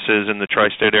businesses in the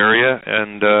tri-state area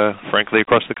and, frankly,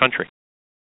 across the country.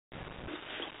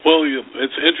 Well,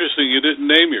 it's interesting you didn't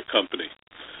name your company.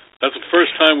 That's the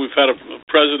first time we've had a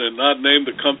president not name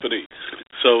the company.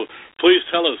 So please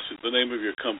tell us the name of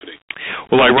your company.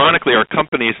 Well, ironically, our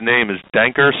company's name is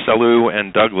Danker, Selous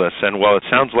 & Douglas. And while it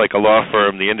sounds like a law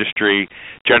firm, the industry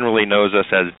generally knows us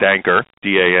as Danker,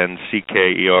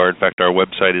 D-A-N-C-K-E-R. In fact, our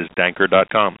website is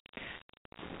danker.com.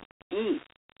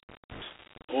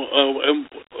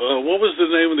 What was the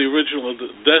name of the original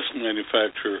desk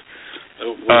manufacturer?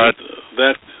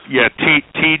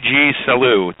 T.G.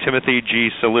 Selous, Timothy G.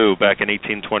 Selous, back in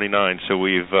 1829. So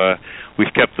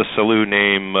we've kept the Selous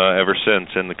name ever since,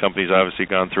 and the company's obviously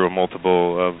gone through a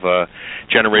multiple of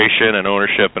generation and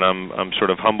ownership, and I'm sort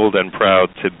of humbled and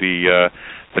proud to be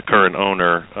the current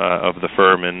owner of the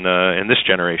firm in this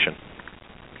generation.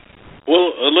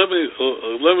 Well, let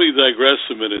me digress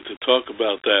a minute to talk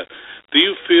about that. Do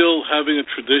you feel having a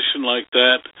tradition like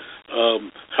that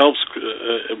helps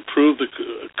improve the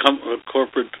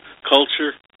corporate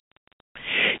culture?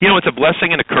 You know, it's a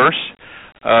blessing and a curse.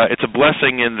 It's a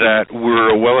blessing in that we're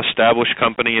a well-established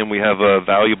company and we have a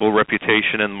valuable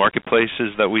reputation in the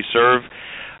marketplaces that we serve.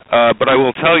 But I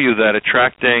will tell you that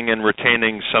attracting and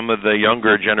retaining some of the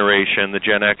younger generation, the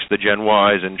Gen X, the Gen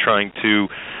Ys, and trying to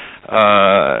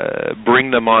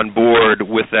bring them on board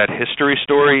with that history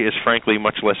story is frankly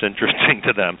much less interesting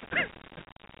to them.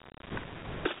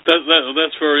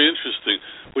 That's very interesting,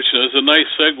 which is a nice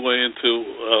segue into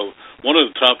one of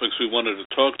the topics we wanted to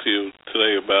talk to you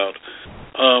today about.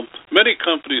 Many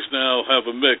companies now have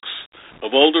a mix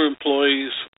of older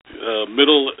employees,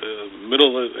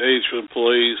 middle-aged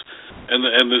employees, and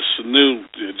this new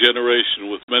generation,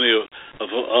 with many of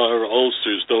our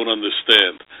oldsters don't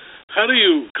understand. How do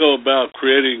you go about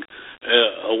creating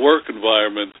a work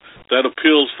environment that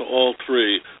appeals to all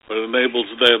three, but enables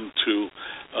them to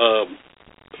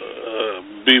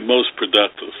be most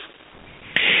productive?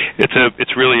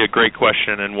 It's really a great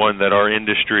question, and one that our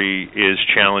industry is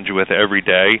challenged with every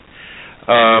day.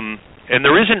 And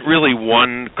there isn't really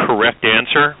one correct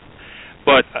answer,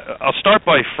 but I'll start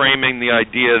by framing the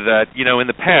idea that, you know, in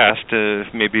the past,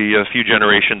 maybe a few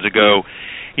generations ago,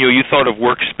 you know, you thought of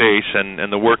workspace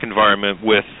and the work environment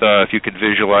with, if you could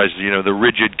visualize, you know, the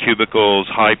rigid cubicles,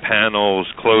 high panels,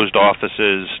 closed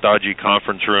offices, stodgy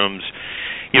conference rooms.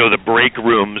 You know, the break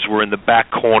rooms were in the back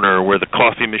corner where the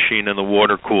coffee machine and the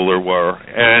water cooler were.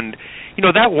 And, you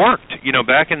know, that worked. You know,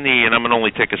 back in and I'm going to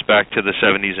only take us back to the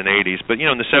 70s and 80s, but, you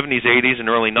know, in the 70s, 80s,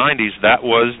 and early 90s, that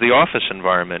was the office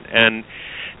environment. And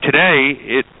today,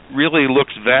 it really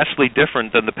looks vastly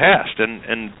different than the past.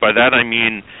 And by that I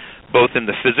mean both in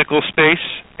the physical space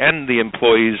and the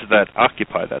employees that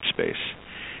occupy that space.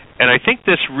 And I think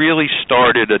this really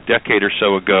started a decade or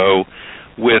so ago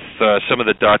with some of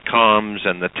the dot-coms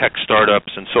and the tech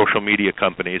startups and social media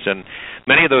companies. And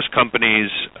many of those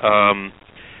companies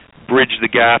bridged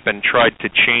the gap and tried to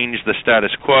change the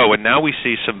status quo. And now we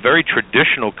see some very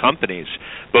traditional companies,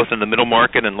 both in the middle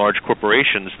market and large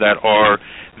corporations, that are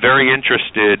very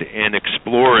interested in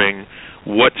exploring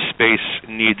what space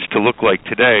needs to look like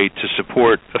today to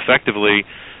support effectively,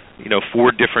 you know,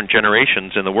 4 different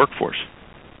generations in the workforce.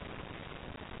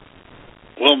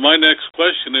 Well, my next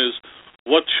question is,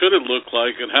 what should it look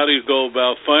like, and how do you go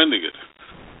about finding it?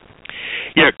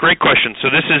 Yeah, great question. So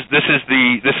this is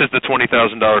the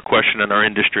 $20,000 question in our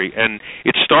industry, and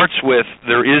it starts with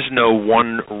there is no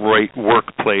one right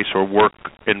workplace or work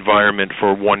environment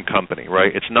for one company,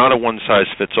 right? It's not a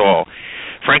one-size-fits-all.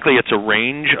 Frankly, it's a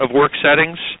range of work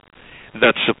settings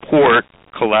that support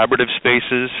collaborative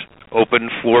spaces, open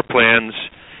floor plans,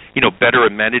 better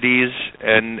amenities,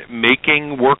 and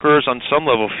making workers on some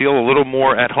level feel a little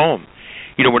more at home.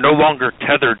 We're no longer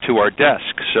tethered to our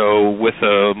desk. So with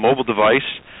a mobile device,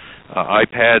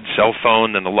 iPad, cell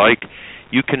phone, and the like,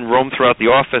 you can roam throughout the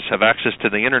office, have access to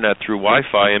the internet through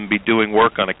Wi-Fi, and be doing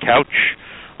work on a couch,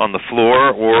 on the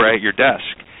floor, or at your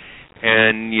desk.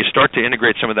 And you start to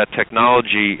integrate some of that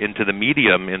technology into the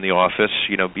medium in the office,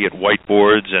 be it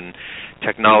whiteboards and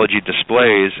technology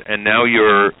displays, and now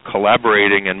you're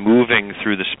collaborating and moving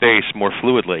through the space more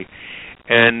fluidly.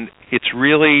 And it's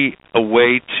really a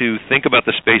way to think about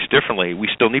the space differently. We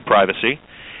still need privacy,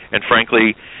 and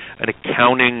frankly, an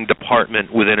accounting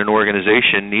department within an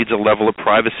organization needs a level of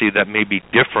privacy that may be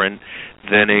different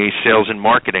than a sales and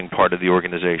marketing part of the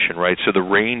organization, right? So the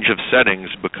range of settings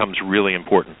becomes really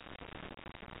important.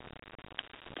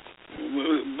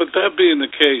 But that being the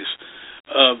case,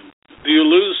 do you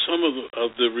lose some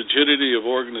of the rigidity of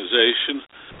organization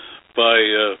by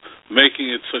making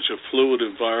it such a fluid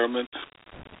environment?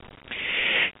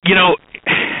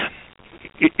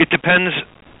 It depends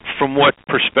from what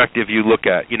perspective you look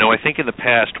at. I think in the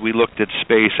past we looked at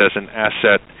space as an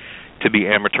asset to be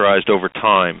amortized over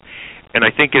time. And I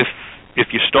think if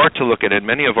you start to look at it,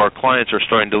 many of our clients are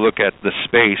starting to look at the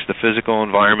space, the physical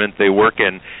environment they work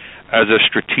in, as a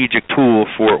strategic tool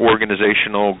for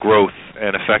organizational growth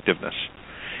and effectiveness.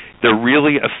 They're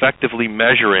really effectively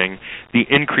measuring the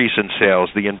increase in sales,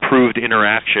 the improved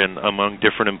interaction among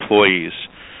different employees.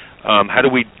 How do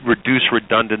we reduce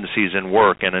redundancies in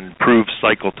work and improve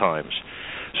cycle times?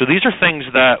 So these are things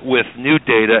that with new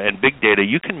data and big data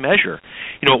you can measure.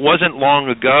 It wasn't long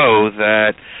ago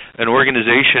that an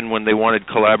organization, when they wanted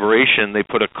collaboration, they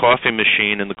put a coffee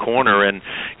machine in the corner, and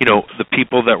the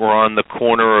people that were on the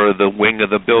corner or the wing of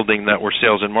the building that were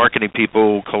sales and marketing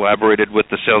people collaborated with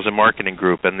the sales and marketing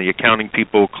group, and the accounting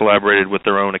people collaborated with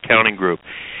their own accounting group.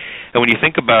 And when you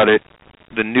think about it,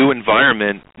 the new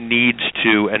environment needs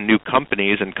to, and new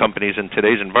companies and companies in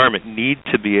today's environment need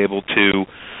to be able to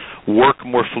work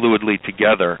more fluidly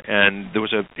together. And there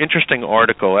was an interesting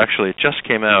article, actually it just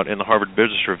came out in the Harvard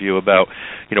Business Review about,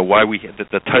 why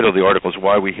the title of the article is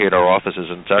Why We Hate Our Offices,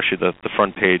 and it's actually the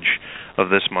front page of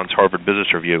this month's Harvard Business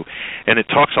Review. And it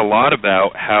talks a lot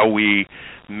about how we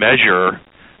measure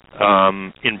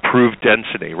improved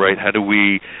density, right? How do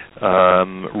we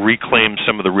reclaim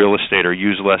some of the real estate or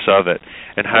use less of it?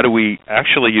 And how do we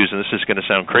actually use, and this is going to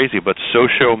sound crazy, but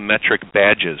sociometric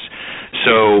badges.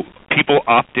 So people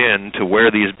opt in to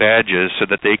wear these badges so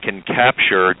that they can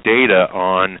capture data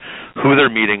on who they're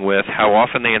meeting with, how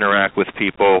often they interact with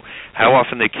people, how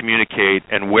often they communicate,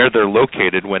 and where they're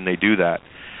located when they do that.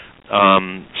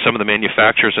 Some of the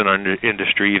manufacturers in our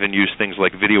industry even use things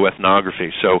like video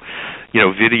ethnography. So,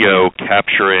 video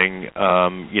capturing,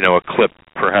 a clip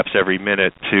perhaps every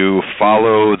minute to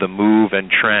follow the move and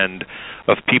trend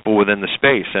of people within the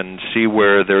space and see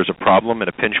where there's a problem and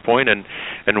a pinch point,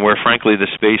 and where, frankly, the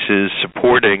space is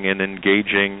supporting and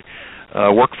engaging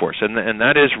workforce. And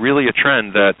that is really a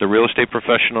trend that the real estate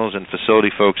professionals and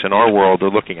facility folks in our world are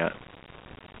looking at.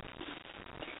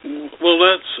 Well,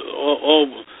 that's all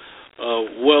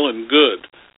well and good,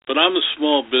 but I'm a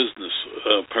small business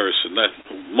person. That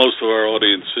most of our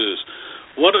audience is.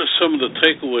 What are some of the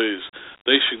takeaways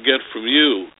they should get from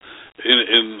you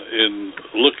in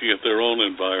looking at their own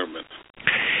environment?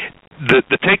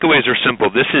 The takeaways are simple.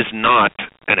 This is not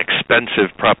an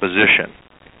expensive proposition.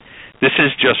 This is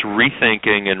just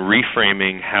rethinking and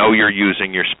reframing how you're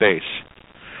using your space,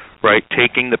 right?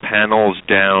 Taking the panels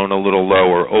down a little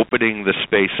lower, opening the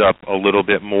space up a little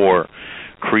bit more,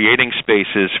 creating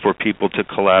spaces for people to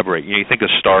collaborate. You think of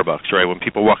Starbucks, right? When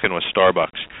people walk into a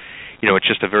Starbucks, it's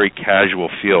just a very casual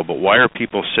feel. But why are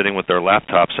people sitting with their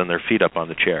laptops and their feet up on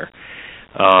the chair?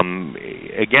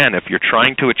 Again, if you're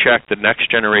trying to attract the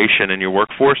next generation in your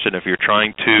workforce, and if you're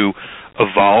trying to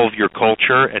evolve your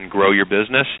culture and grow your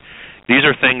business, these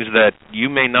are things that you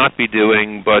may not be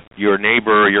doing, but your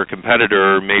neighbor or your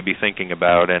competitor may be thinking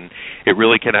about, and it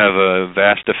really can have a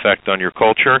vast effect on your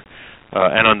culture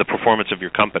and on the performance of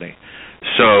your company.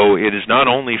 So it is not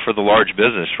only for the large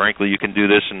business. Frankly, you can do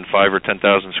this in 5,000 or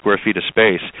 10,000 square feet of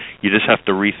space. You just have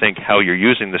to rethink how you're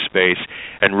using the space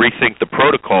and rethink the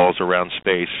protocols around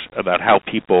space about how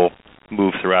people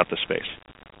move throughout the space.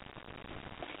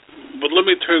 But let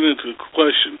me turn into a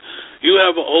question. You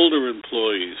have older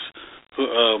employees.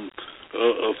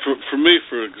 For me,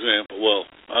 for example, well,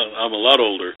 I'm a lot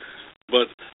older, but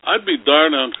I'd be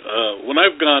darn when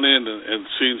I've gone in and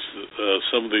seen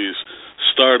some of these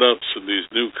startups and these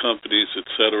new companies, et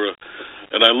cetera,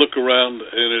 and I look around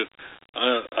and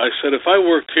I said, if I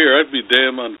worked here, I'd be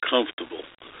damn uncomfortable.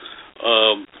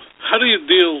 how do you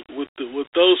deal with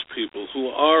those people who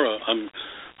are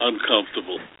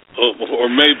uncomfortable or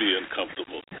maybe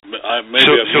uncomfortable? I'm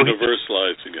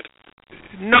universalizing it.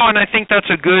 No, and I think that's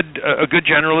a good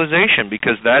generalization,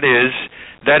 because that is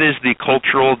the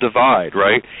cultural divide,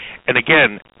 right? And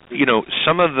again,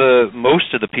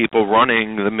 most of the people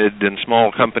running the mid and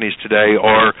small companies today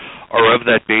are of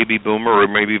that baby boomer or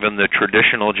maybe even the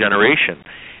traditional generation.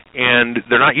 And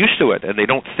they're not used to it, and they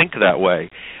don't think that way.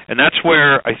 And that's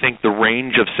where I think the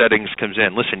range of settings comes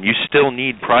in. Listen, you still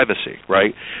need privacy,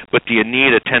 right? But do you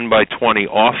need a 10 by 20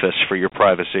 office for your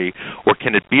privacy, or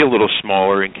can it be a little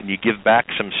smaller, and can you give back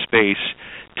some space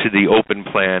to the open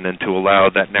plan and to allow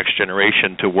that next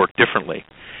generation to work differently?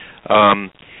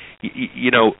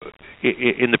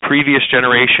 In the previous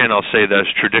generation, I'll say those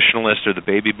traditionalists or the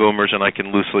baby boomers, and I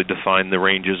can loosely define the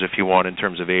ranges if you want in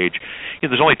terms of age.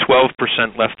 There's only 12%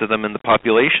 left of them in the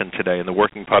population today, in the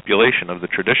working population of the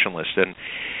traditionalists. And,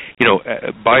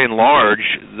 by and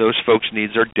large, those folks'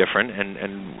 needs are different,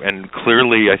 and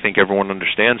clearly I think everyone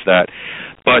understands that.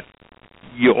 But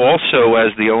you also,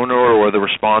 as the owner or the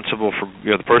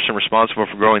person responsible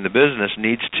for growing the business,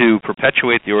 needs to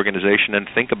perpetuate the organization and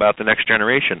think about the next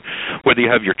generation. Whether you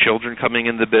have your children coming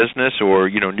in the business or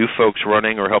new folks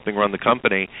running or helping run the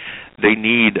company, they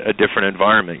need a different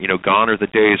environment. Gone are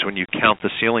the days when you count the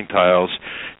ceiling tiles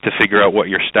to figure out what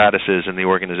your status is in the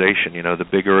organization. The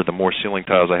bigger, the more ceiling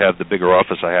tiles I have, the bigger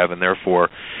office I have, and therefore,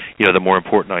 the more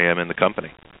important I am in the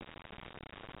company.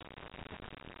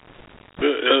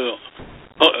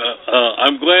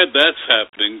 I'm glad that's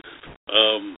happening.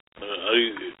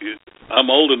 I'm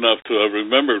old enough to have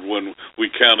remembered when we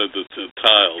counted the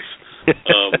tiles.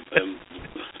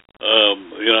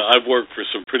 I've worked for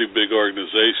some pretty big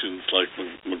organizations like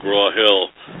McGraw-Hill,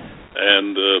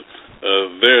 and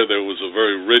there was a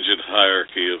very rigid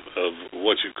hierarchy of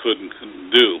what you couldn't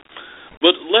do.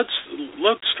 But let's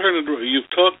turn it. You've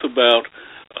talked about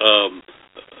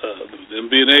and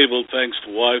being able, thanks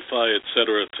to Wi-Fi, et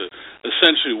cetera, to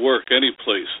essentially work any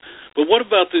place. But what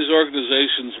about these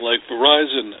organizations like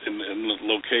Verizon in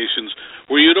locations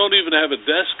where you don't even have a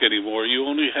desk anymore? You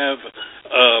only have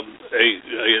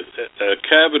a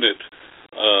cabinet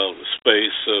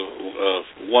space,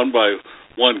 one by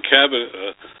one cabinet,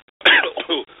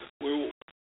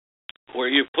 where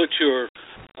you put your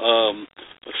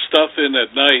stuff in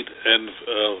at night and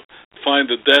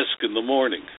find a desk in the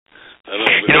morning.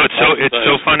 It's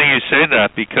so funny you say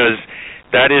that, because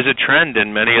that is a trend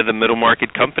in many of the middle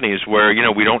market companies where,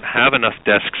 we don't have enough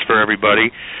desks for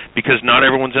everybody because not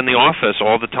everyone's in the office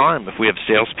all the time. If we have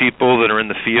salespeople that are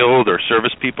in the field or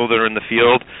service people that are in the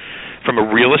field, from a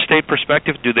real estate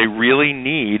perspective, do they really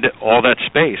need all that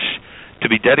space to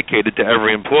be dedicated to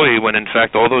every employee when, in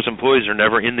fact, all those employees are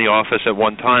never in the office at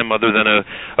one time other than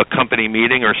a company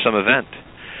meeting or some event?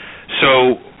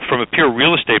 So from a pure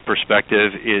real estate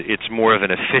perspective, it's more of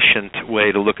an efficient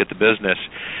way to look at the business.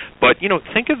 But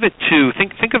think of it too.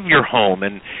 Think of your home,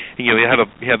 and you have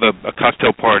a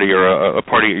cocktail party or a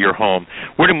party at your home.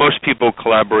 Where do most people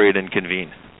collaborate and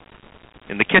convene?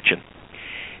 In the kitchen.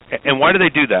 And why do they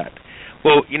do that?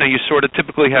 Well, you sort of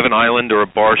typically have an island or a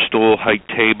bar stool, height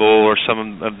table, or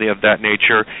some of that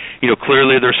nature.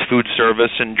 Clearly there's food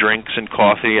service and drinks and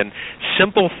coffee and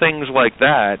simple things like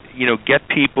that, get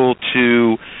people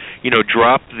to,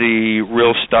 drop the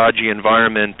real stodgy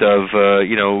environment of,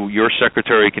 your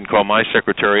secretary can call my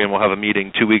secretary and we'll have a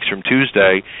meeting 2 weeks from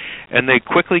Tuesday. And they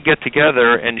quickly get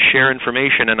together and share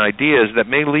information and ideas that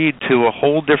may lead to a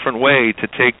whole different way to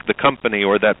take the company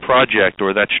or that project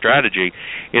or that strategy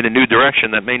in a new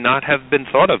direction that may not have been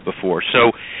thought of before.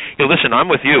 So, listen, I'm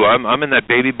with you. I'm in that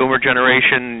baby boomer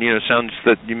generation. Sounds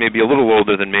that you may be a little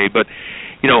older than me, but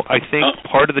I think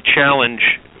part of the challenge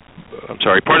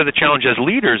as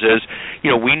leaders is,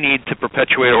 we need to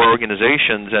perpetuate our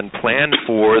organizations and plan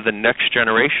for the next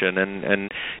generation, and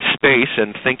space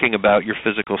and thinking about your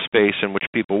physical space in which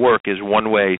people work is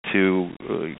one way to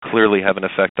clearly have an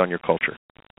effect on your culture.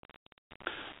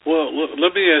 Well,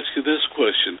 let me ask you this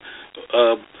question.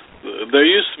 There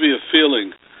used to be a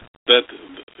feeling that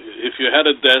if you had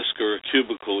a desk or a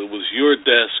cubicle, it was your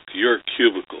desk, your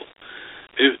cubicle.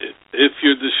 If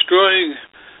you're destroying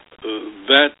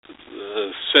that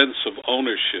sense of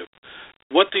ownership,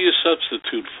 what do you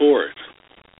substitute for it?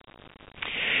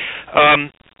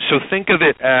 So think of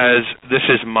it as this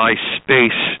is my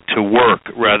space to work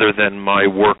rather than my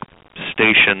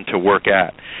workstation to work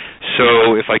at.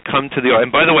 So if I come to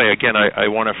and by the way, again, I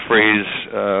want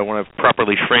to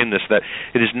properly frame this, that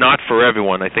it is not for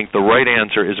everyone. I think the right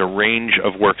answer is a range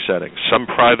of work settings, some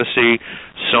privacy,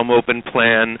 some open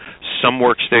plan, some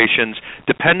workstations,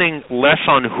 depending less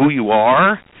on who you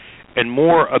are and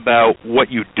more about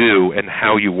what you do and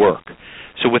how you work.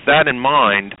 So with that in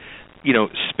mind,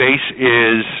 space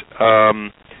is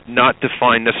not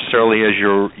defined necessarily as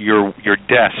your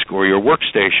desk or your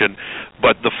workstation,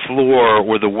 but the floor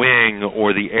or the wing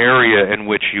or the area in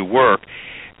which you work.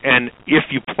 And if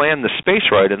you plan the space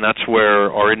right, and that's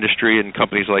where our industry and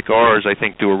companies like ours, I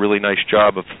think, do a really nice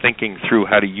job of thinking through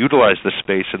how to utilize the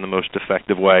space in the most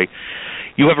effective way,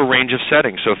 you have a range of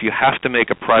settings. So if you have to make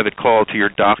a private call to your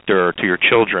doctor or to your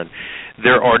children,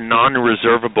 there are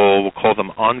non-reservable, we'll call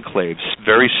them enclaves,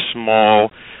 very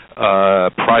small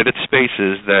private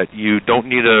spaces that you don't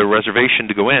need a reservation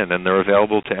to go in, and they're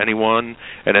available to anyone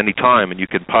at any time. And you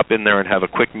can pop in there and have a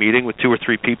quick meeting with 2 or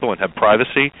 3 people and have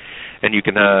privacy. And you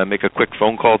can make a quick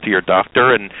phone call to your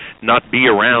doctor and not be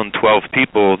around 12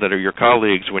 people that are your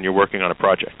colleagues when you're working on a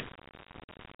project.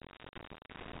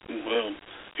 Well,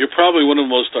 you're probably one of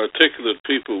the most articulate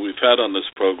people we've had on this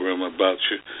program about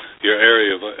your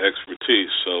area of expertise.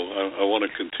 So I want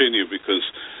to continue because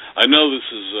I know this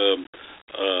is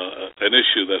an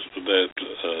issue that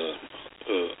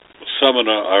some in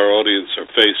our audience are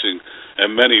facing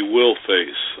and many will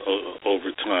face over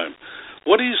time.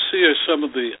 What do you see are some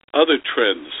of the other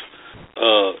trends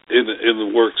in the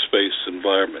workspace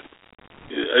environment?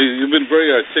 You've been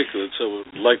very articulate, so I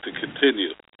would like to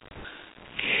continue.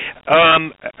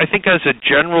 I think as a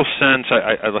general sense,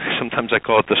 sometimes I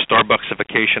call it the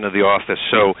Starbucksification of the office.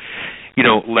 So,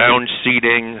 lounge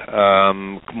seating,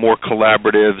 more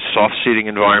collaborative, soft seating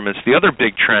environments. The other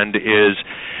big trend is,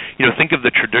 think of the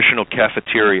traditional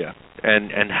cafeteria.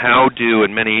 And how do,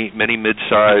 and many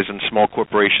mid-size and small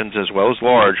corporations as well as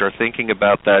large are thinking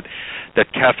about that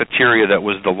cafeteria that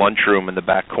was the lunchroom in the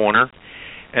back corner,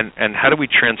 and how do we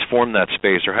transform that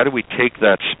space, or how do we take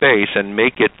that space and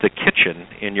make it the kitchen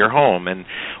in your home? And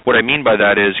what I mean by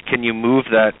that is, can you move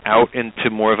that out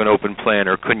into more of an open plan,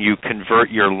 or can you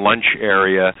convert your lunch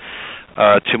area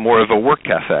to more of a work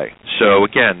cafe? So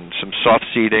again, some soft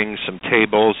seating, some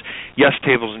tables, yes,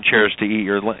 tables and chairs to eat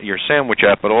your sandwich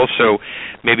at, but also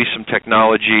maybe some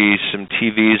technology, some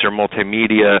TVs or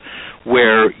multimedia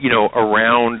where,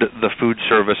 around the food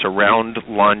service, around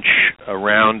lunch,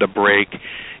 around a break,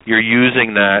 you're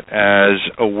using that as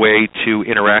a way to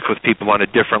interact with people on a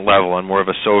different level, on more of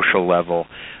a social level,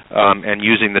 and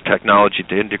using the technology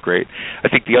to integrate. I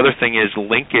think the other thing is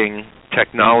linking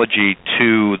technology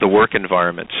to the work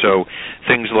environment. So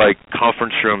things like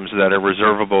conference rooms that are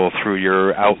reservable through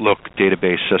your Outlook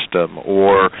database system,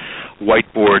 or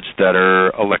whiteboards that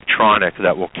are electronic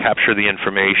that will capture the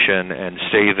information and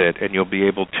save it, and you'll be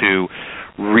able to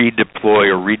redeploy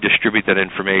or redistribute that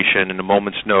information in a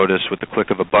moment's notice with the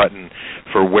click of a button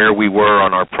for where we were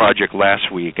on our project last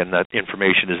week, and that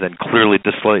information is then clearly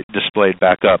displayed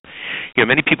back up.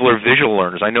 Many people are visual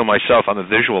learners. I know myself, I'm a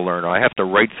visual learner. I have to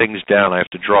write things down. I have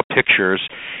to draw pictures,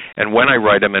 and when I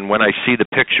write them and when I see the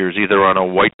pictures, either on a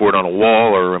whiteboard on a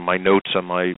wall or in my notes on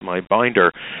my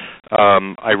binder,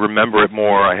 I remember it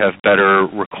more. I have better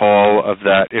recall of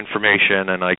that information,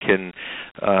 and I can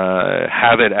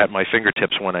have it at my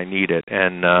fingertips when I need it.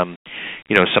 And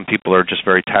some people are just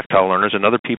very tactile learners, and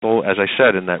other people, as I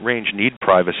said, in that range need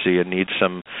privacy and need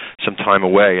some time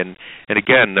away. And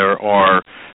again, there are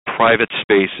private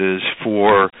spaces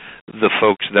for the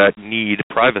folks that need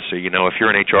privacy. If you're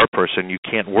an HR person, you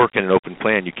can't work in an open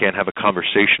plan. You can't have a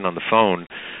conversation on the phone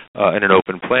in an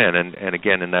open plan. And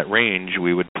again, in that range,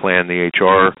 we would plan the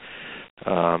HR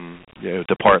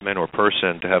department or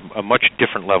person to have a much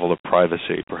different level of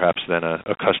privacy, perhaps, than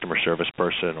a customer service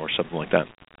person or something like that.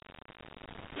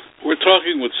 We're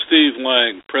talking with Steve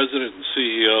Lang, President and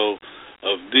CEO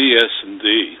of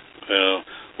DS&D.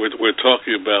 We're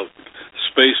talking about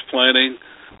space planning,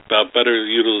 about better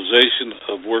utilization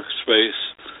of workspace,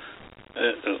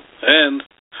 and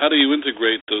how do you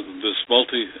integrate this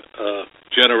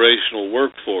multi-generational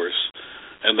workforce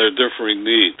and their differing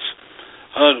needs.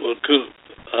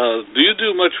 Do you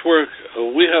do much work?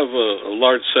 We have a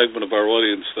large segment of our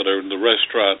audience that are in the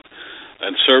restaurant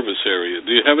and service area.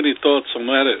 Do you have any thoughts on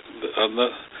that,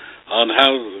 on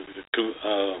how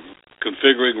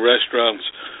configuring restaurants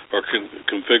or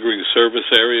configuring service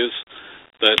areas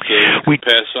that we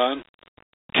pass on?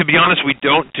 To be honest, we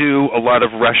don't do a lot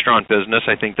of restaurant business.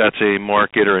 I think that's a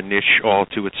market or a niche all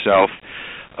to itself.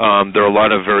 There are a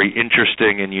lot of very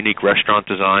interesting and unique restaurant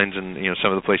designs in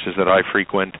some of the places that I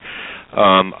frequent.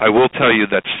 I will tell you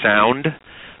that sound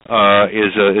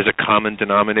is a common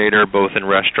denominator both in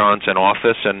restaurants and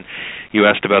office. And you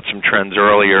asked about some trends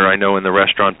earlier. I know in the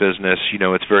restaurant business,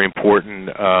 it's very important.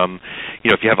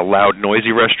 if you have a loud,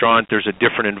 noisy restaurant, there's a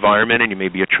different environment, and you may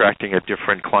be attracting a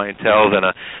different clientele than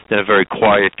a very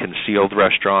quiet, concealed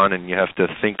restaurant, and you have to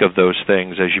think of those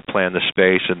things as you plan the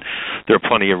space. And there are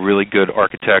plenty of really good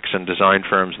architects and design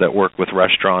firms that work with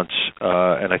restaurants,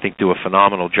 and I think do a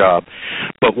phenomenal job.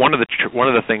 But one of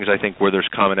the things I think where there's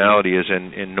commonality is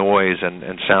in noise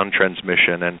and sound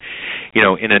transmission. And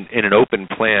in an open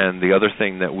plan, the other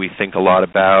thing that we think a lot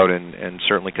about and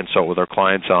certainly consult with our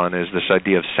clients on is this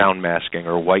idea of sound masking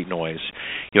or white noise.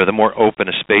 The more open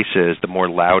a space is, the more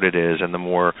loud it is, and the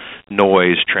more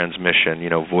noise transmission,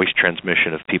 voice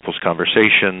transmission of people's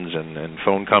conversations and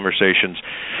phone conversations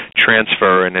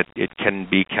transfer, and it can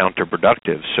be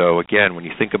counterproductive. So again, when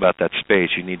you think about that space,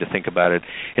 you need to think about it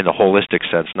in the holistic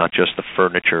sense, not just the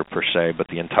furniture per se, but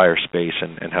the entire space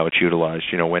and how it's utilized.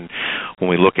 When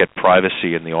we look at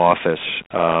privacy in the office,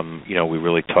 we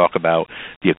really talk about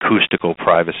the acoustical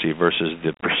privacy versus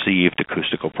the perceived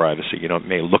acoustical privacy. It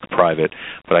may look private,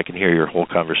 but I can hear your whole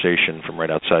conversation from right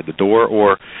outside the door.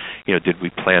 Or, did we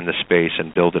plan the space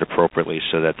and build it appropriately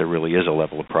so that there really is a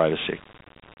level of privacy?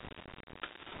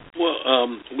 Well,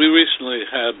 we recently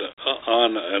had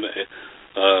on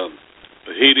a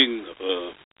heating,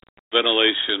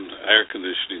 ventilation, air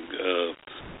conditioning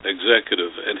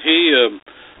executive, and he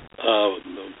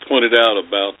pointed out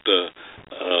about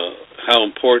how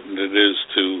important it is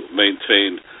to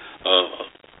maintain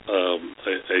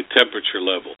a temperature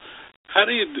level. How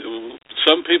do you do?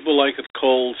 Some people like it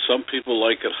cold, some people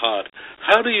like it hot.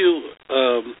 How do you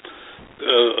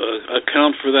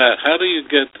account for that? How do you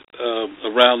get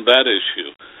around that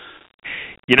issue?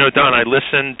 Don, I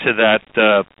listened to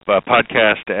that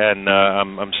podcast, and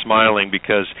I'm smiling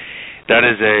because that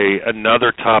is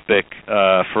another topic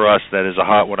for us that is a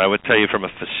hot one. I would tell you from a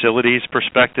facilities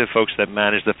perspective, folks that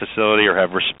manage the facility or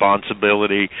have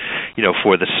responsibility,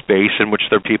 for the space in which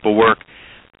their people work,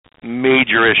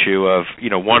 major issue of,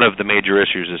 one of the major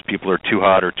issues is people are too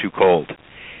hot or too cold.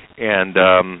 And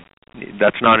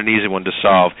that's not an easy one to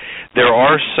solve. There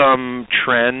are some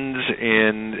trends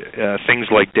in things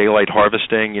like daylight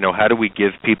harvesting. How do we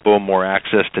give people more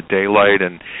access to daylight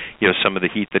and some of the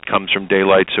heat that comes from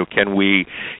daylight? So can we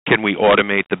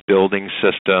automate the building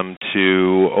system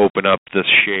to open up the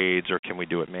shades, or can we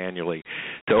do it manually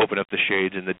to open up the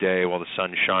shades in the day while the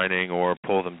sun's shining, or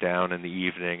pull them down in the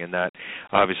evening? And that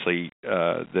obviously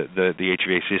the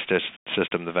HVAC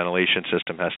system, the ventilation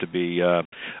system, has to be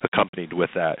accompanied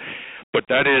with that. But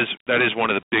that is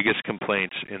one of the biggest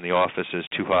complaints in the office is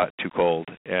too hot, too cold.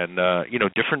 And,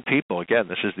 different people, again,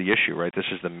 this is the issue, right? This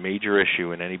is the major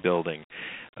issue in any building.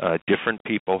 Different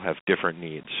people have different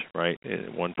needs, right?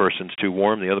 One person's too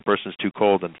warm, the other person's too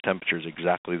cold, and the temperature is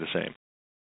exactly the same.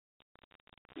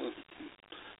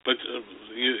 But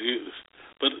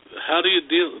but how do you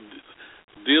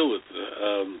deal with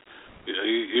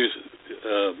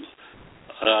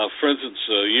for instance,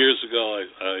 years ago,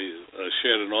 I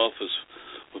shared an office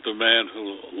with a man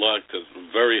who liked it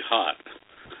very hot,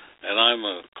 and I'm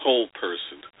a cold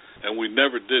person, and we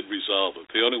never did resolve it.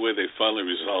 The only way they finally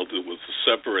resolved it was to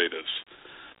separate us.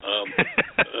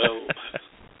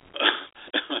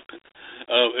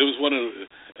 It was one of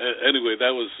anyway.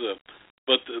 That was,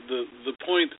 but the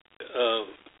point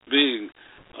being.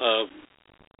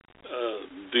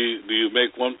 Do you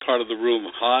make one part of the room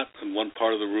hot and one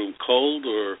part of the room cold,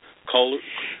 or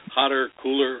hotter,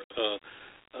 cooler?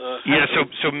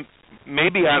 So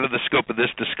maybe out of the scope of this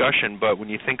discussion, but when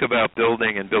you think about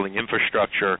building and building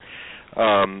infrastructure,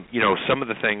 some of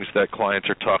the things that clients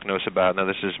are talking to us about, now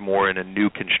this is more in a new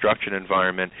construction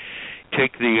environment,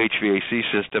 take the HVAC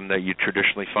system that you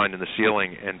traditionally find in the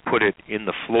ceiling and put it in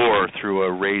the floor through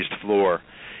a raised floor.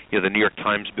 The New York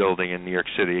Times building in New York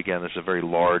City, again, this is a very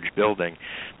large building,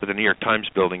 but the New York Times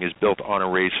building is built on a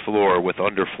raised floor with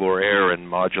underfloor air and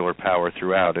modular power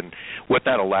throughout. And what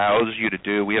that allows you to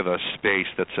do, we have a space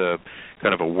that's a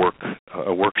kind of a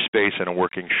workspace and a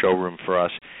working showroom for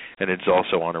us, and it's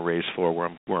also on a raised floor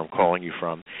where I'm calling you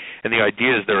from. And the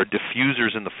idea is there are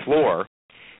diffusers in the floor,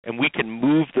 and we can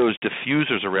move those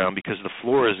diffusers around because the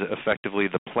floor is effectively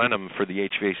the plenum for the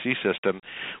HVAC system.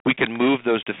 We can move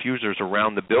those diffusers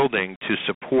around the building to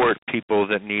support people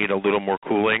that need a little more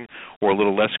cooling or a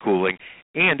little less cooling.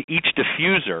 And each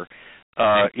diffuser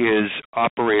is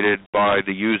operated by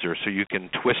the user, so you can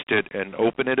twist it and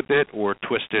open it a bit, or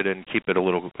twist it and keep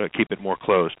it more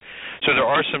closed. So there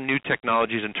are some new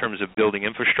technologies in terms of building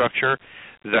infrastructure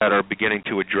that are beginning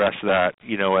to address that,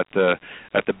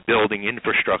 at the building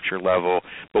infrastructure level.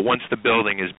 But once the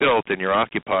building is built and you're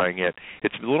occupying it,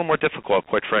 it's a little more difficult,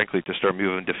 quite frankly, to start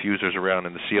moving diffusers around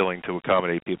in the ceiling to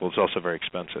accommodate people. It's also very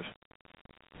expensive.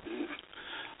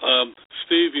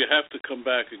 Steve, you have to come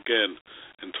back again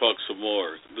and talk some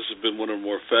more. This has been one of the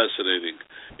more fascinating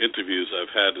interviews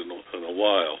I've had in a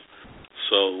while.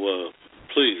 So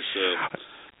please.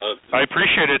 I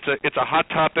appreciate it. It's a hot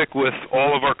topic with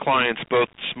all of our clients, both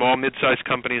small, mid-sized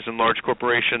companies and large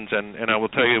corporations. And I will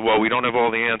tell you, while we don't have all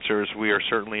the answers, we are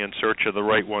certainly in search of the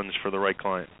right ones for the right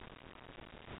client.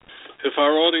 If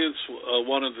our audience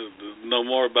wanted to know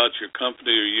more about your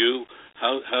company or you,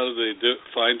 how do they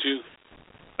find you?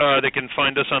 They can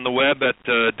find us on the web at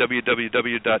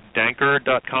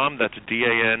www.danker.com. That's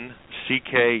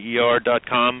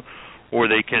DANCKER.com. Or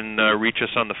they can reach us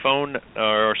on the phone.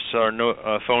 Our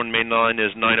phone main line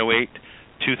is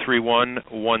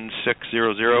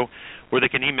 908-231-1600. Or they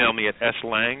can email me at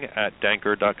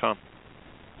slang@danker.com.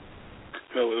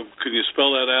 Can you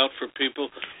spell that out for people?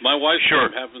 My wife's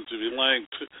name happens to be Lang,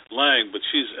 but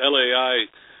she's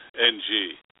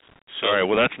L-A-I-N-G. So, all right,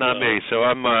 well, that's not me. So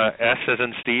I'm S as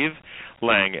in Steve,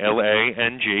 Lang,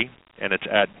 L-A-N-G, and it's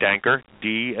at Danker,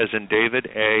 D as in David,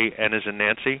 A-N as in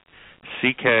Nancy,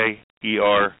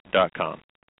 CKER.com.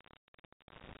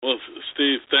 Well,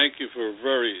 Steve, thank you for a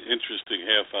very interesting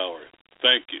half hour.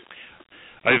 Thank you.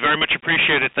 I very much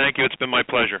appreciate it. Thank you. It's been my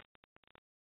pleasure.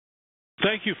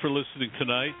 Thank you for listening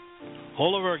tonight.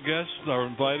 All of our guests are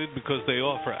invited because they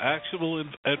offer actionable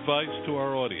advice to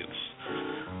our audience.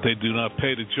 They do not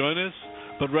pay to join us,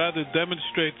 but rather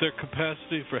demonstrate their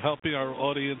capacity for helping our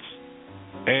audience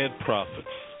add profits.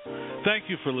 Thank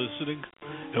you for listening,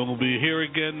 and we'll be here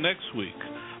again next week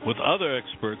with other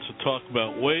experts to talk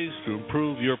about ways to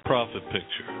improve your profit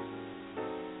picture.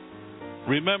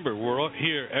 Remember, we're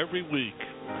here every week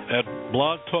at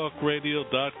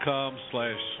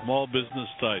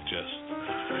blogtalkradio.com/smallbusinessdigest.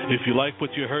 If you like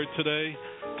what you heard today,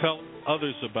 tell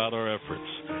others about our efforts.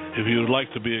 If you would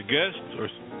like to be a guest or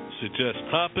suggest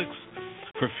topics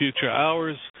for future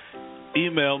hours,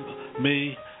 email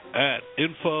me at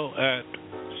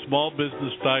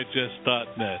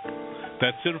info@smallbusinessdigest.net.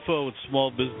 That's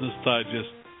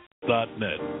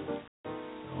info@smallbusinessdigest.net.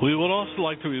 We would also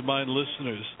like to remind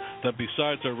listeners that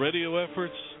besides our radio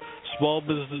efforts, Small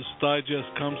Business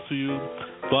Digest comes to you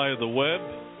via the web,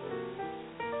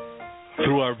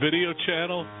 through our video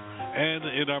channel, and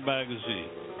in our magazine.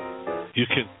 You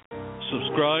can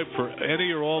subscribe for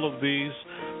any or all of these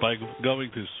by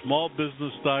going to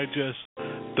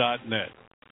smallbusinessdigest.net.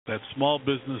 That's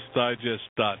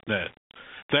smallbusinessdigest.net.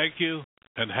 Thank you,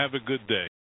 and have a good day.